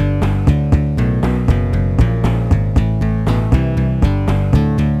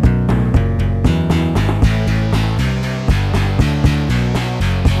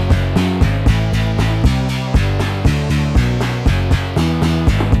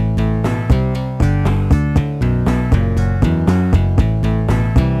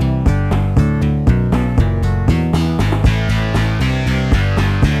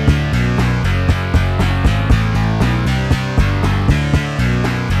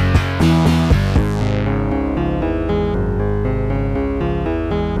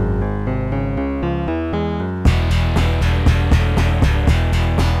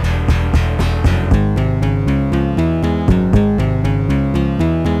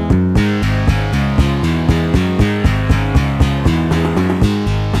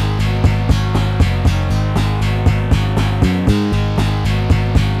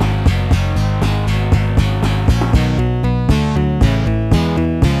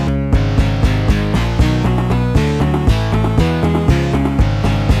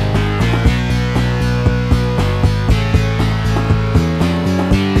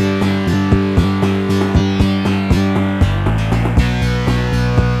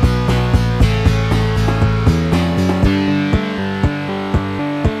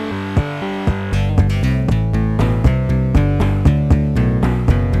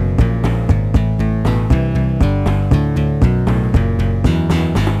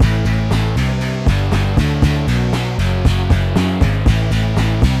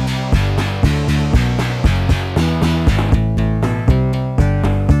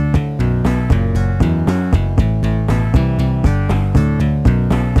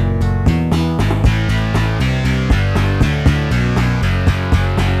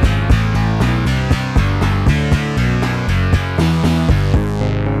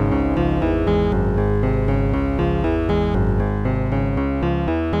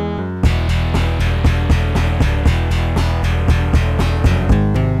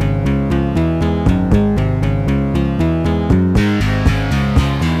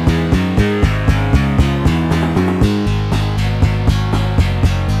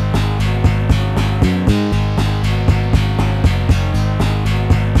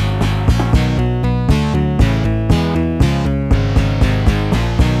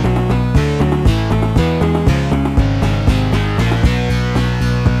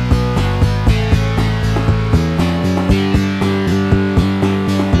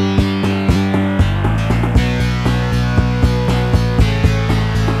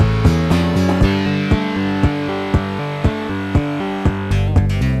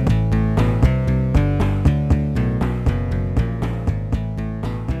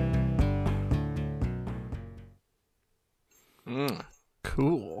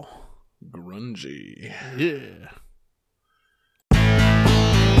 Cool. Grungy. Yeah.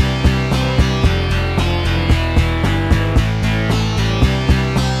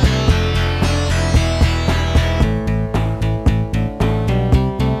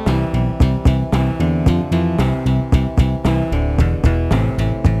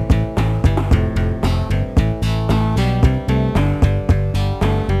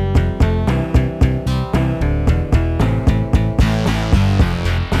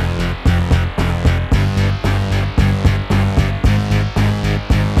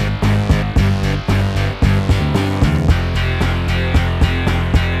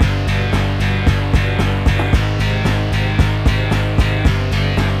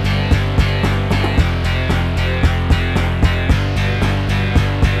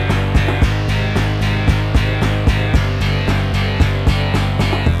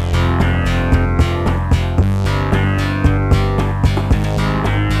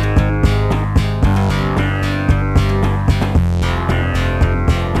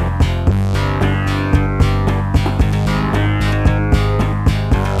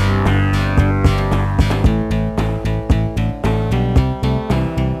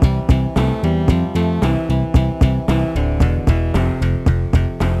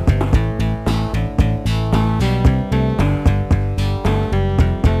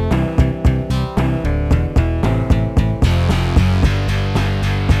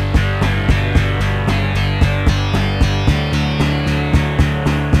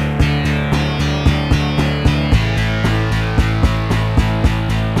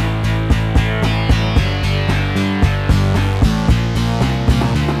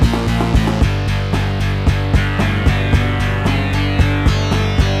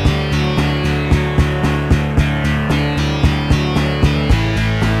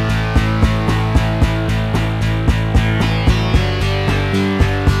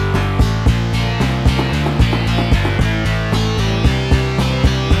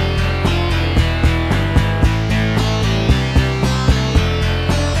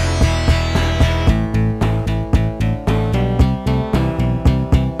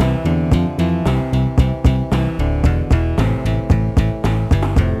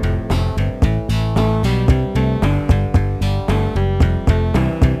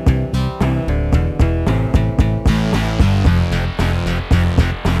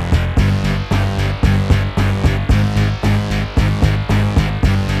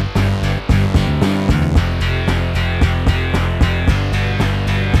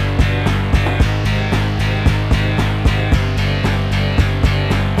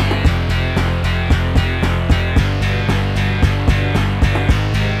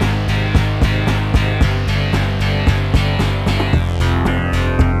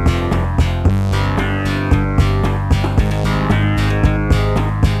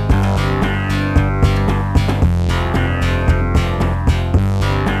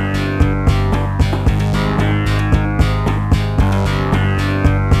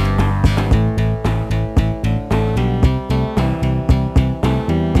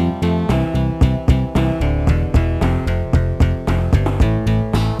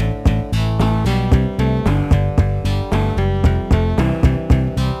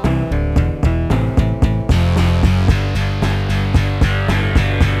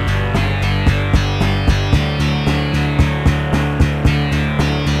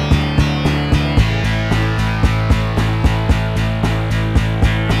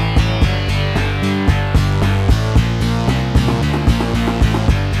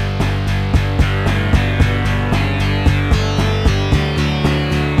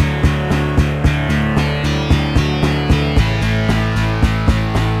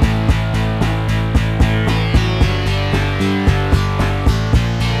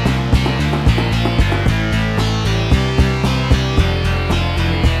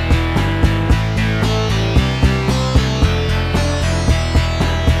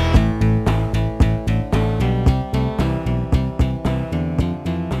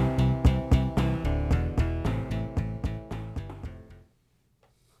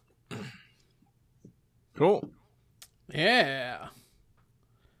 Cool. Yeah.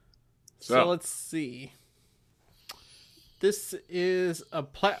 So let's see. This is a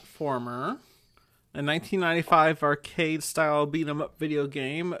platformer, a 1995 arcade-style beat-em-up video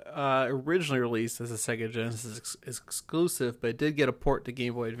game, originally released as a Sega Genesis exclusive, but it did get a port to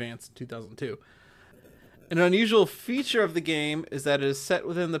Game Boy Advance in 2002. An unusual feature of the game is that it is set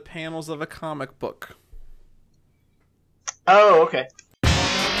within the panels of a comic book. Oh, okay.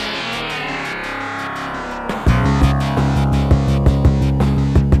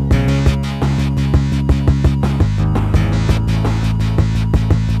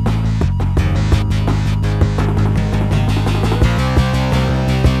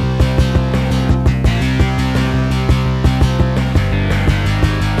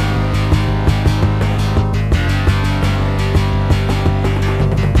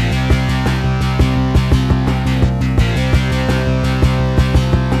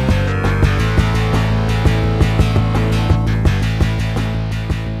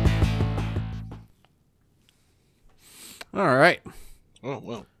 All right. Oh,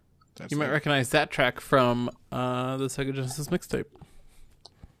 well. That's You might recognize that track from the Sega Genesis mixtape.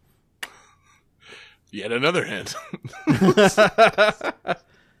 Yet another hint.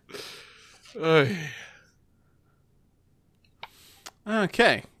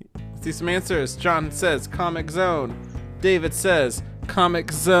 Okay. Let's see some answers. John says Comic Zone. David says Comic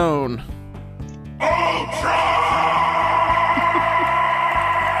Zone.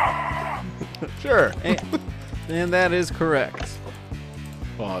 Sure. And that is correct.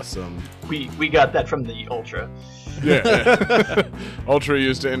 Awesome. We got that from the Ultra. Yeah. Ultra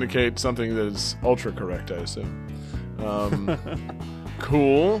used to indicate something that is ultra correct, I assume.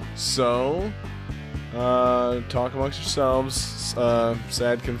 Cool. So, talk amongst yourselves.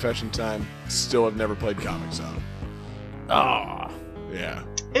 Sad confession time. Still have never played Comic Zone. Ah. Yeah.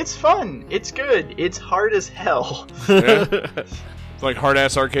 It's fun. It's good. It's hard as hell. Yeah? It's like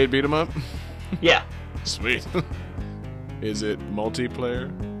hard-ass arcade beat 'em up? Yeah. Sweet. Is it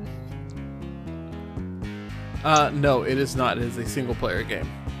multiplayer? No, it is not. It is a single player game.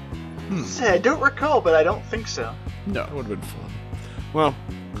 Say, I don't recall, but I don't think so. No. That would have been fun. Well,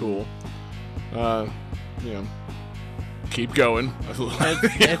 cool. Keep going.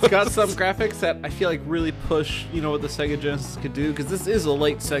 It's got some graphics that I feel like really push, what the Sega Genesis could do, because this is a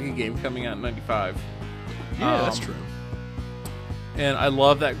late Sega game coming out in 95. Yeah, that's true. And I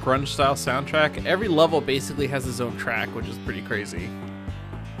love that grunge-style soundtrack. Every level basically has its own track, which is pretty crazy.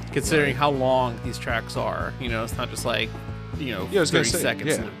 Considering how long these tracks are. It's not just like, I was gonna 30 say,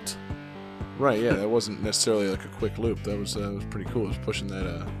 seconds yeah. looped. Right, yeah, that wasn't necessarily like a quick loop. That was pretty cool. It was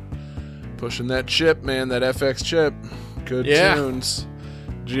pushing that chip, man, that FX chip. Good tunes.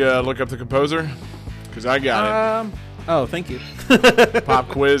 Did you look up the composer? Because I got it. Oh, thank you. Pop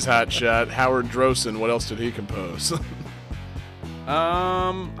quiz, hot shot. Howard Drossen. What else did he compose?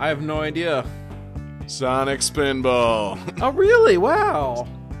 I have no idea. Sonic Spinball. Oh, really? Wow.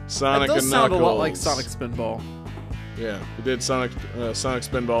 Sonic that does and sound Knuckles. a lot like Sonic Spinball. Yeah, he did Sonic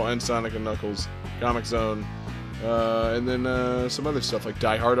Spinball and Sonic and Knuckles, Comic Zone, and then some other stuff like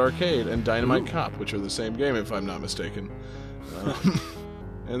Die Hard Arcade and Dynamite Cop, which are the same game if I'm not mistaken.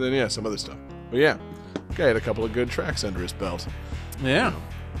 And then some other stuff. But yeah, guy had a couple of good tracks under his belt. Yeah.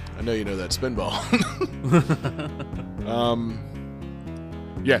 I know you know that Spinball.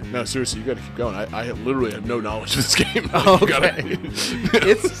 Yeah, no, seriously, you got to keep going. I literally have no knowledge of this game. Like, Okay.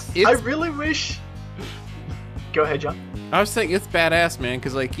 it's I really wish. Go ahead, John. I was saying it's badass, man,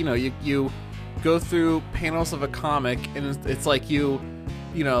 because you go through panels of a comic, and it's like so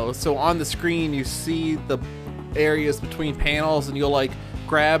on the screen you see the areas between panels, and you'll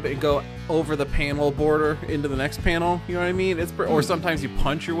grab and go over the panel border into the next panel. You know what I mean? Or sometimes you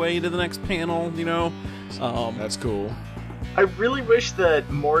punch your way into the next panel. That's cool. I really wish that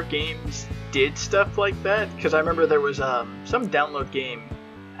more games did stuff like that, because I remember there was some download game,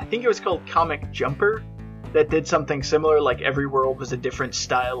 I think it was called Comic Jumper, that did something similar, like every world was a different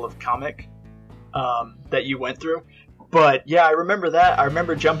style of comic that you went through. But yeah, I remember that. I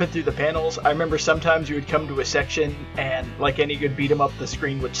remember jumping through the panels. I remember sometimes you would come to a section and like any good beat 'em up, the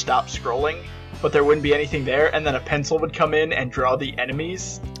screen would stop scrolling, but there wouldn't be anything there, and then a pencil would come in and draw the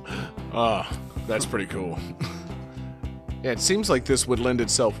enemies. That's pretty cool. Yeah, it seems like this would lend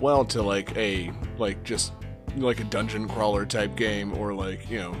itself well to a dungeon crawler type game, or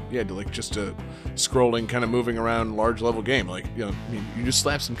just a scrolling kind of moving around large level game. You just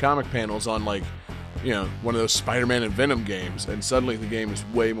slap some comic panels on one of those Spider-Man and Venom games, and suddenly the game is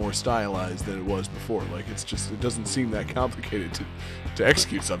way more stylized than it was before. It doesn't seem that complicated to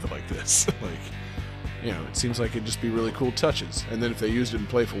execute something like this. It seems like it'd just be really cool touches. And then if they used it in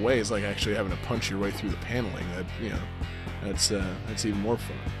playful ways, like actually having to punch your way through the paneling, that's even more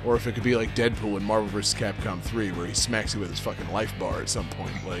fun. Or if it could be like Deadpool in Marvel vs. Capcom 3, where he smacks you with his fucking life bar at some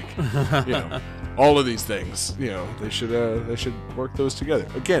point. All of these things, they should work those together.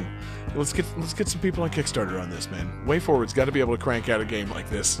 Again, let's get some people on Kickstarter on this, man. WayForward's got to be able to crank out a game like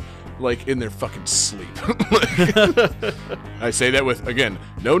this, in their fucking sleep. I say that with, again,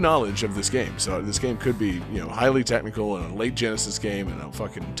 no knowledge of this game. So this game could be, highly technical and a late Genesis game and a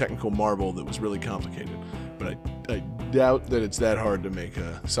fucking technical marvel that was really complicated. But I doubt that it's that hard to make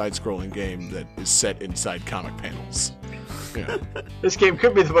a side-scrolling game that is set inside comic panels. This game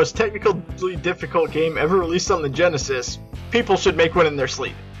could be the most technically difficult game ever released on the Genesis. People should make one in their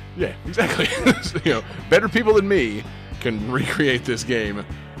sleep. Yeah, exactly. Better people than me can recreate this game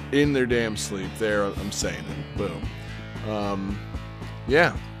in their damn sleep. There, I'm saying it. Boom.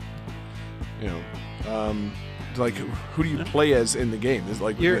 Yeah. Who do you play as in the game? It's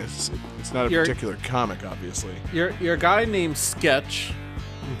not a particular comic, obviously. You're a guy named Sketch,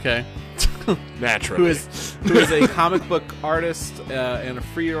 okay? Naturally. who is a comic book artist and a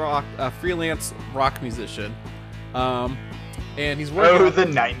freelance rock musician. And he's working the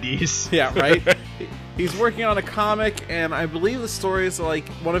 90s. Yeah, right? He's working on a comic, and I believe the story is like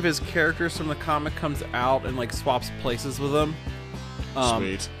one of his characters from the comic comes out and like swaps places with him.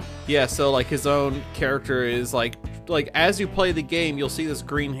 Sweet. Yeah, so like his own character is like as you play the game, you'll see this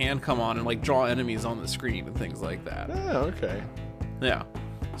green hand come on and like draw enemies on the screen and things like that. Oh, okay. Yeah.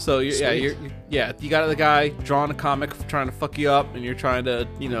 So you got the guy drawing a comic trying to fuck you up, and you're trying to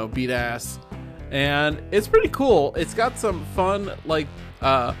beat ass, and it's pretty cool. It's got some fun like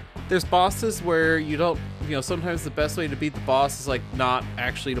there's bosses where you don't sometimes the best way to beat the boss is like not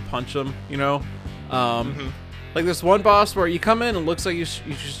actually to punch them. Like there's one boss where you come in and it looks like you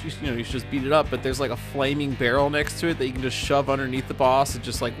should just beat it up, but there's like a flaming barrel next to it that you can just shove underneath the boss and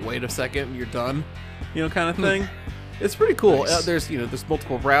just like wait a second and you're done, kind of thing. It's pretty cool. Nice. There's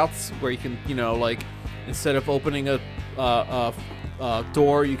multiple routes where you can like instead of opening a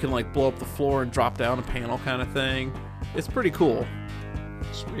door, you can like blow up the floor and drop down a panel kind of thing. It's pretty cool.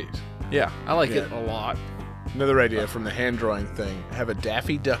 Sweet. Yeah, I like it a lot. Another idea from the hand drawing thing: have a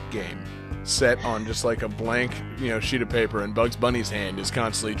Daffy Duck game set on just like a blank, sheet of paper, and Bugs Bunny's hand is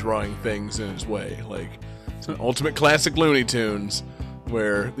constantly drawing things in his way. Like it's an ultimate classic Looney Tunes,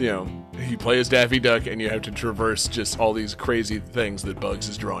 where you play as Daffy Duck and you have to traverse just all these crazy things that Bugs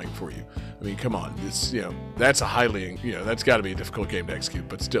is drawing for you. I mean, come on, it's that's a highly that's got to be a difficult game to execute,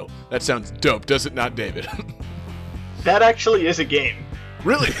 but still, that sounds dope, does it not, David? That actually is a game.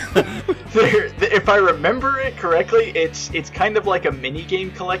 Really? If I remember it correctly, it's kind of like a mini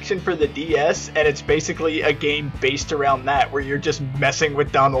game collection for the DS, and it's basically a game based around that, where you're just messing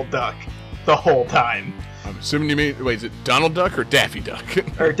with Donald Duck the whole time. I'm assuming you mean, wait, is it Donald Duck or Daffy Duck?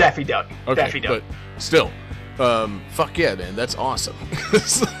 Or Daffy Duck. Okay, Daffy Duck. But still, fuck yeah, man, that's awesome.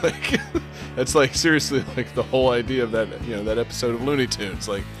 That's like seriously like the whole idea of that that episode of Looney Tunes.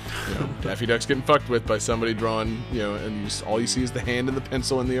 Like, Daffy Duck's getting fucked with by somebody drawing, and all you see is the hand and the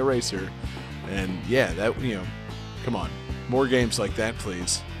pencil and the eraser. And yeah, that come on, more games like that,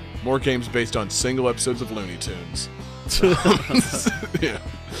 please. More games based on single episodes of Looney Tunes.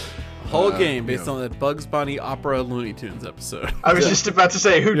 Whole game based on that Bugs Bunny Opera Looney Tunes episode. I was just about to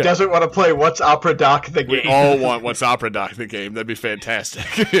say, who doesn't want to play What's Opera Doc the game? We all want What's Opera Doc the game. That'd be fantastic.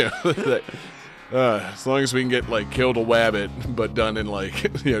 As long as we can get like Kill to Wabbit, but done in like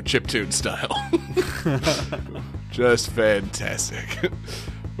chiptune style. Just fantastic.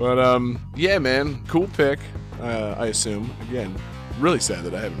 But yeah, man, cool pick. I assume again. Really sad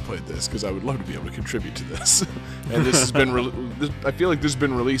that I haven't played this because I would love to be able to contribute to this. And this has been I feel like this has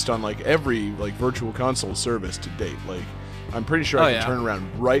been released on like every like virtual console service to date. Like I'm pretty sure I can turn around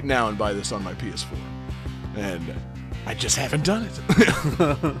right now and buy this on my PS4, and I just haven't done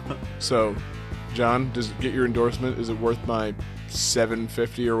it. So, John, does it get your endorsement? Is it worth my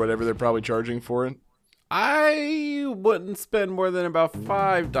 $7.50 or whatever they're probably charging for it? I wouldn't spend more than about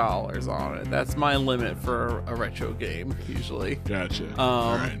 $5 on it. That's my limit for a retro game, usually. Gotcha.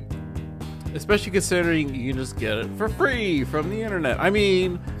 All right. Especially considering you can just get it for free from the internet. I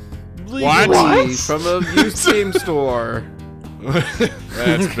mean, legally from a used game store.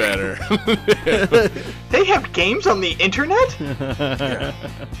 That's better. They have games on the internet? Yeah.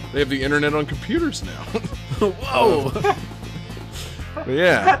 They have the internet on computers now. Whoa! But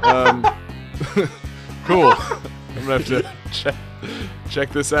yeah. Cool. I'm gonna have to check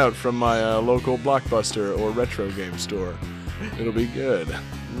this out from my local Blockbuster or retro game store. It'll be good,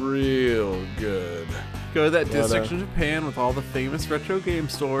 real good. Go to that section of Japan with all the famous retro game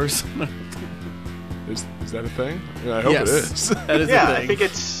stores. Is that a thing? Yeah, I hope it is. That is a thing. I think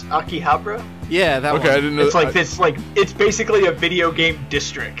it's Akihabara. Yeah, that one. Okay, I didn't know. It's basically a video game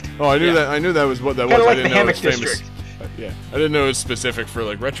district. Oh, I knew that. I knew that was what that Kinda was. like I didn't the know Hammock it was famous. District. Yeah, I didn't know it was specific for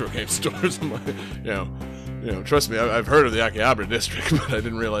like retro game stores. I'm like, trust me, I've heard of the Akihabara district, but I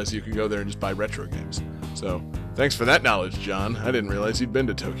didn't realize you could go there and just buy retro games. So, thanks for that knowledge, John. I didn't realize you'd been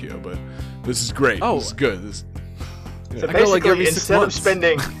to Tokyo, but this is great. Oh, this is good. So basically, instead of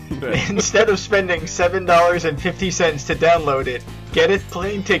spending $7.50 to download it, get a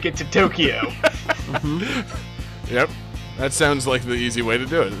plane ticket to Tokyo. Mm-hmm. Yep. That sounds like the easy way to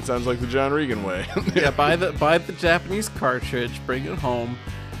do it. It sounds like the John Regan way. Yeah, buy the Japanese cartridge, bring it home,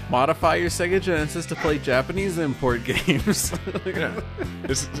 modify your Sega Genesis to play Japanese import games. Yeah,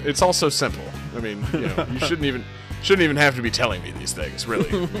 it's all so simple. I mean, you shouldn't even have to be telling me these things.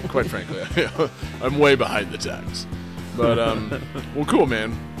 Really, quite frankly, I'm way behind the times. But well, cool,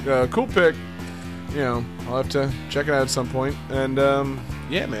 man. Cool pick. I'll have to check it out at some point. And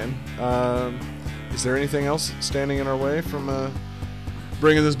yeah, man. Is there anything else standing in our way from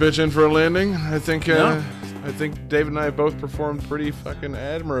bringing this bitch in for a landing? I think no. I think David and I both performed pretty fucking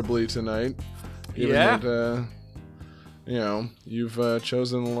admirably tonight. Given that, you've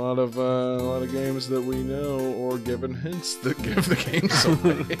chosen a lot of games that we know, or given hints that give the games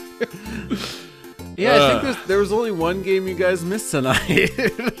away. Yeah, I think there was only one game you guys missed tonight.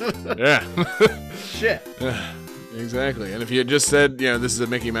 Yeah. Shit. Exactly. And if you had just said, this is a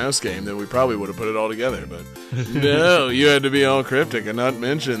Mickey Mouse game, then we probably would have put it all together. But no, you had to be all cryptic and not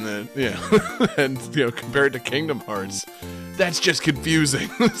mention that, and, compare it to Kingdom Hearts. That's just confusing.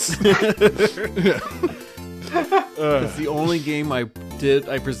 It's the only game I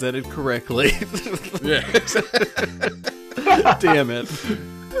presented correctly. Yeah. Damn it.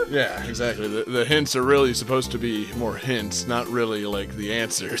 Yeah, exactly. The hints are really supposed to be more hints, not really like the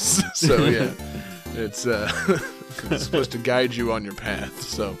answers. So, yeah. It's supposed to guide you on your path.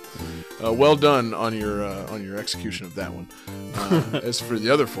 So, well done on your execution of that one. As for the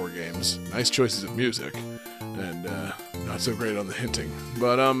other 4 games, nice choices of music, and not so great on the hinting.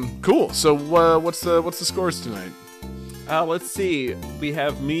 But cool. So, what's the scores tonight? Let's see. We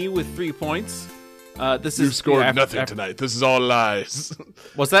have me with 3 points. You scored nothing tonight. This is all lies.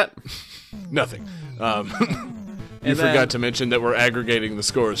 What's that? Nothing. You forgot to mention that we're aggregating the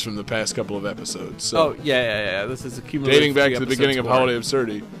scores from the past couple of episodes. So. Oh, yeah. This is a cumulative dating back to the beginning score. of Holiday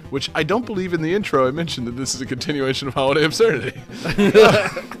Absurdity, which I don't believe in the intro I mentioned that this is a continuation of Holiday Absurdity.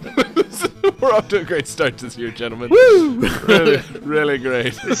 We're off to a great start this year, gentlemen. Woo! Really, really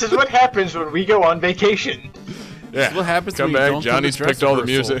great. This is what happens when we go on vacation. Yeah. What happens Come when you back, don't do Johnny's the dress picked all the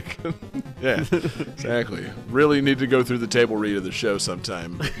rehearsal. music. Yeah, exactly. Really need to go through the table read of the show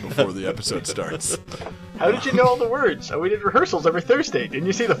sometime before the episode starts. How did you know all the words? We did rehearsals every Thursday. Didn't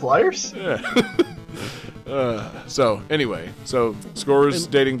you see the flyers? Yeah. So scores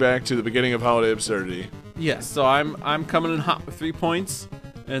dating back to the beginning of Holiday Absurdity. Yes, so I'm coming in hot with 3 points,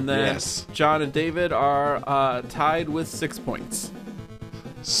 and then Yes. John and David are tied with 6 points.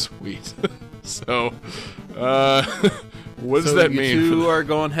 Sweet. So, what does So that you mean? two are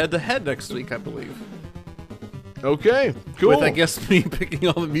going head to head next week, I believe. Okay, cool. With, I guess, me picking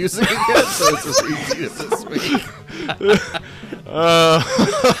all the music again, so it's as easy as this week.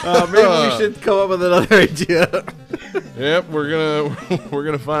 Maybe we should come up with another idea. Yep, we're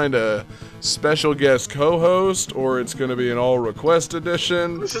gonna find a special guest co-host, or it's gonna be an all request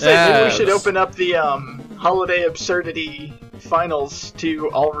edition. Maybe we should Yes. open up the Holiday Absurdity finals to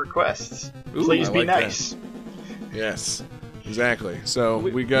all requests. Ooh, Please I be like that. nice. Yes, exactly. So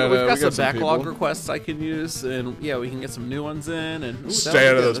We've we got some some backlog people. requests I can use, and yeah, we can get some new ones in. And Stay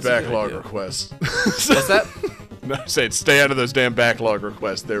out of those That's a good backlog idea. requests. What's that? No, I said stay out of those damn backlog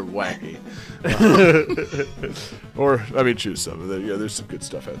requests. They're wacky. Or, I mean, choose some. Yeah, there's some good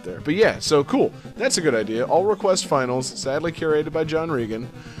stuff out there. But yeah, so cool. That's a good idea. All request finals, sadly curated by John Regan.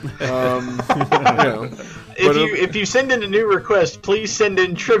 If you send in a new request, please send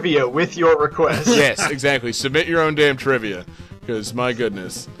in trivia with your request. Yes, exactly. Submit your own damn trivia. Because, my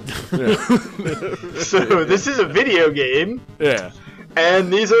goodness. Yeah. So this is a video game, Yeah.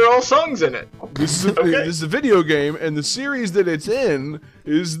 and these are all songs in it. This is a video game, and the series that it's in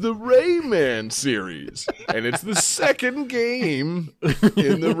is the Rayman series. And it's the second game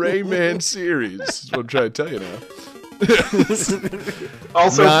in the Rayman series. That's what I'm trying to tell you now.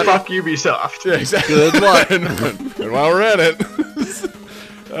 Also, Not- fuck Ubisoft. Yeah, exactly. Good luck. And while we're at it,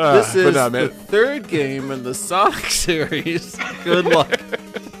 This is the third game in the Sonic series. Good luck.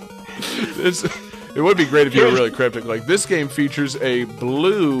 It would be great if you were really cryptic. Like, this game features a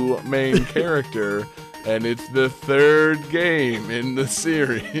blue main character, and it's the third game in the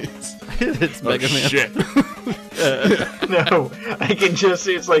series. It's Mega Man. Shit. No, I can just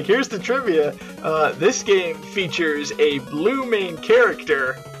see it's like, here's the trivia. This game features a blue main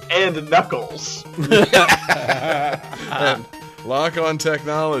character and Knuckles. And lock on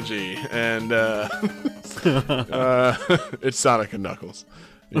technology, and it's Sonic and Knuckles.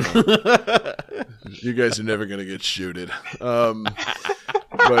 You know. You guys are never gonna get shooted. But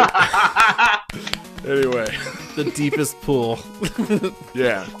anyway, The deepest pool.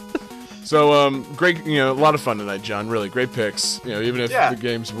 yeah. So great, a lot of fun tonight, John. Really great picks. Even if the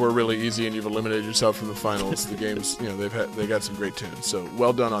games were really easy and you've eliminated yourself from the finals, the games, they got some great tunes. So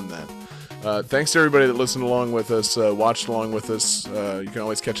well done on that. Thanks to everybody that listened along with us, watched along with us. You can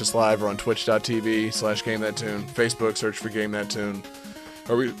always catch us live or on twitch.tv/GameThatTune. Facebook, search for Game That Tune.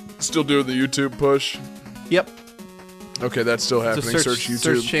 Are we still doing the YouTube push? Yep. Okay, that's still So happening. Search YouTube.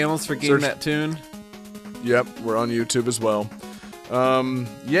 Search channels for Game Search- That Tune. Yep, we're on YouTube as well.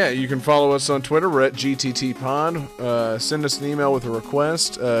 You can follow us on Twitter. We're at GTTPod. Send us an email with a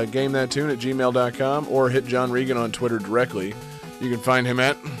request, gamethattune@gmail.com, or hit John Regan on Twitter directly. You can find him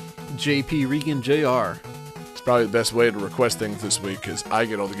at JP Regan Jr. It's probably the best way to request things this week because I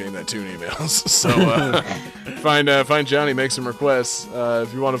get all the Game That Tune emails. So find Johnny, make some requests.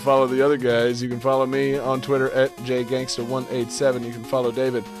 If you want to follow the other guys, you can follow me on Twitter at jgangsta187. You can follow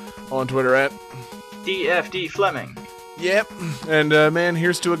David on Twitter at DFD Fleming. Yep. And, man,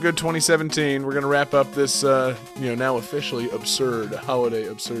 here's to a good 2017. We're going to wrap up this, now officially absurd holiday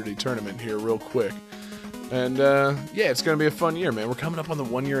absurdity tournament here real quick. And, it's going to be a fun year, man. We're coming up on the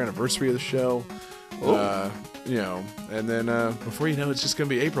 1-year anniversary of the show. And then before you know it's just going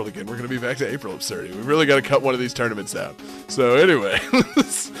to be April again. We're going to be back to April absurdity. We've really got to cut one of these tournaments out. So, anyway.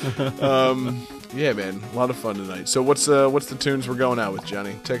 Yeah, man. A lot of fun tonight. So, what's the tunes we're going out with,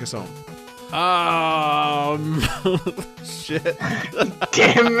 Johnny? Take us home. Shit.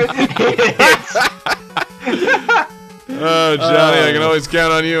 Damn it. Oh, Johnny, I can always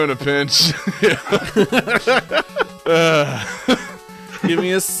count on you in a pinch. Give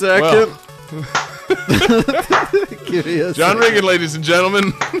me a second. Give me a John second. Regan, ladies and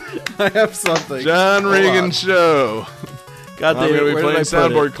gentlemen. I have something. John Hold Regan on. Show. God damn I'm it, going to be where playing did I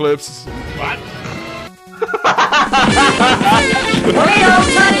put soundboard it? clips.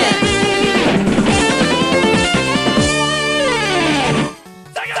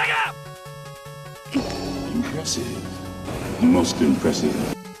 Impressive. Most impressive.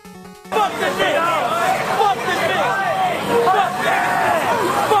 Fuck the Knicks! Fuck the Knicks!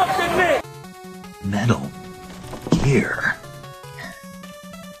 Fuck the Knicks! Metal Gear.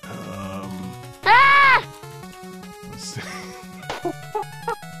 Let's see.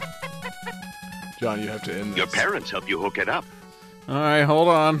 John, you have to end this. Your parents help you hook it up. All right, hold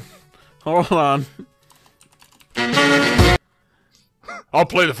on. I'll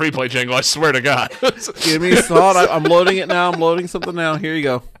play the free play jingle, I swear to God. Give me a thought. I'm loading it now. I'm loading something now. Here you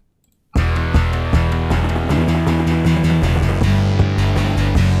go.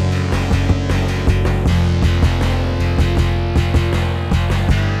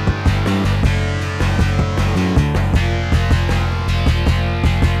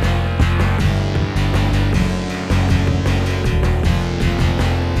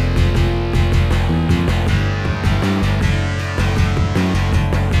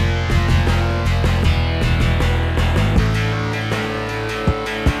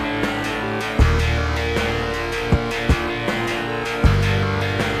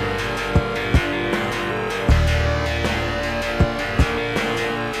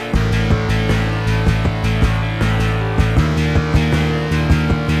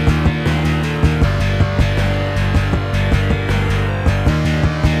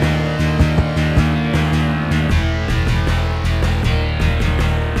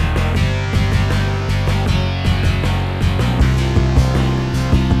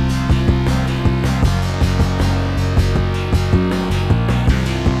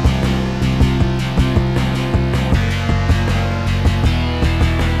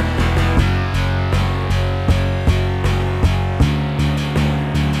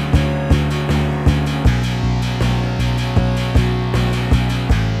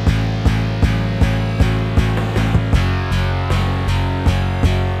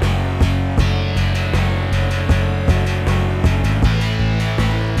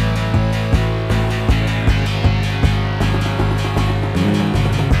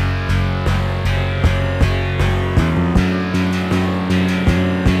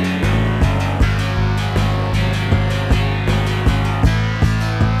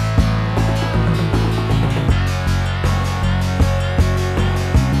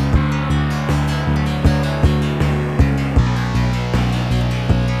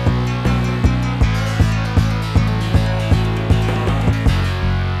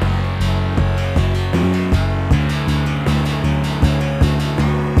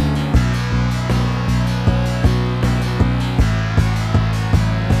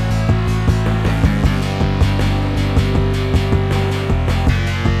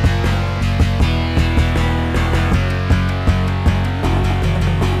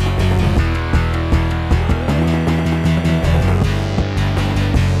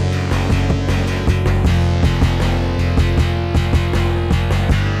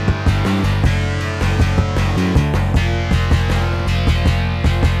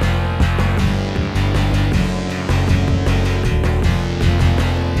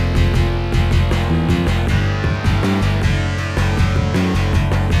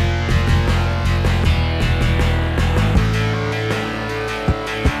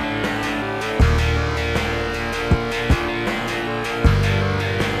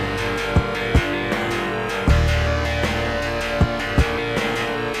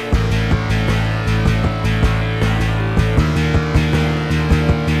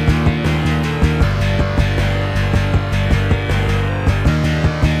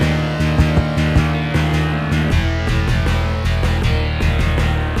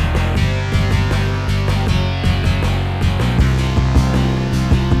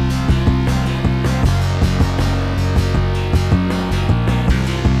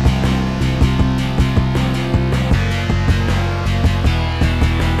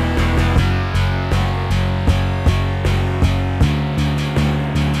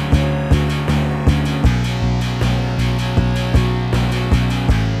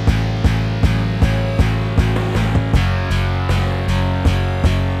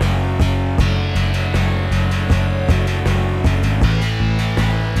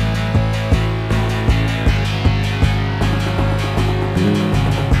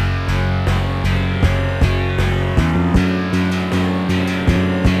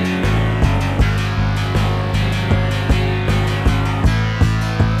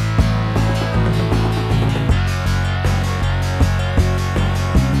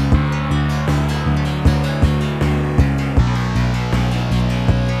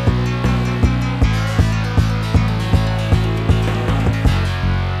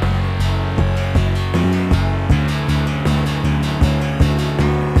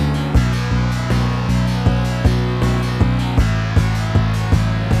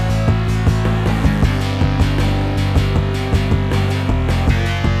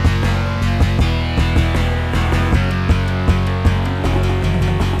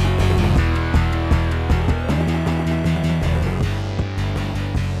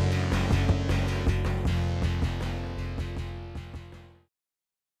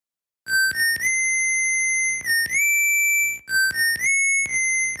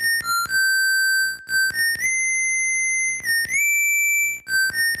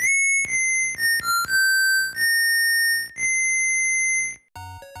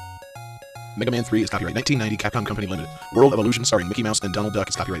 Mega Man 3 is copyright 1990, Capcom Company Limited. World Evolution starring Mickey Mouse and Donald Duck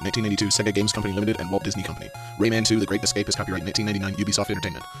is copyright 1992, Sega Games Company Limited and Walt Disney Company. Rayman 2, The Great Escape is copyright 1999, Ubisoft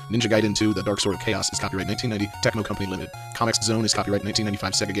Entertainment. Ninja Gaiden 2, The Dark Sword of Chaos is copyright 1990, Tecmo Company Limited. Comics Zone is copyright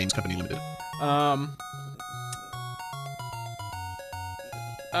 1995, Sega Games Company Limited.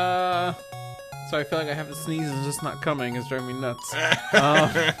 So I feel like I have to sneeze and it's just not coming. It's driving me nuts.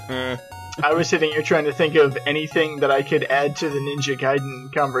 I was sitting here trying to think of anything that I could add to the Ninja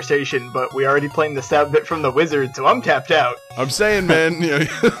Gaiden conversation, but we already played the sound bit from the Wizard, so I'm tapped out. I'm saying, man,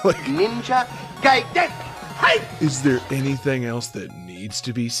 like, Ninja Gaiden. Hey! is there anything else that needs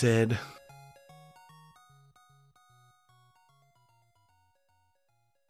to be said?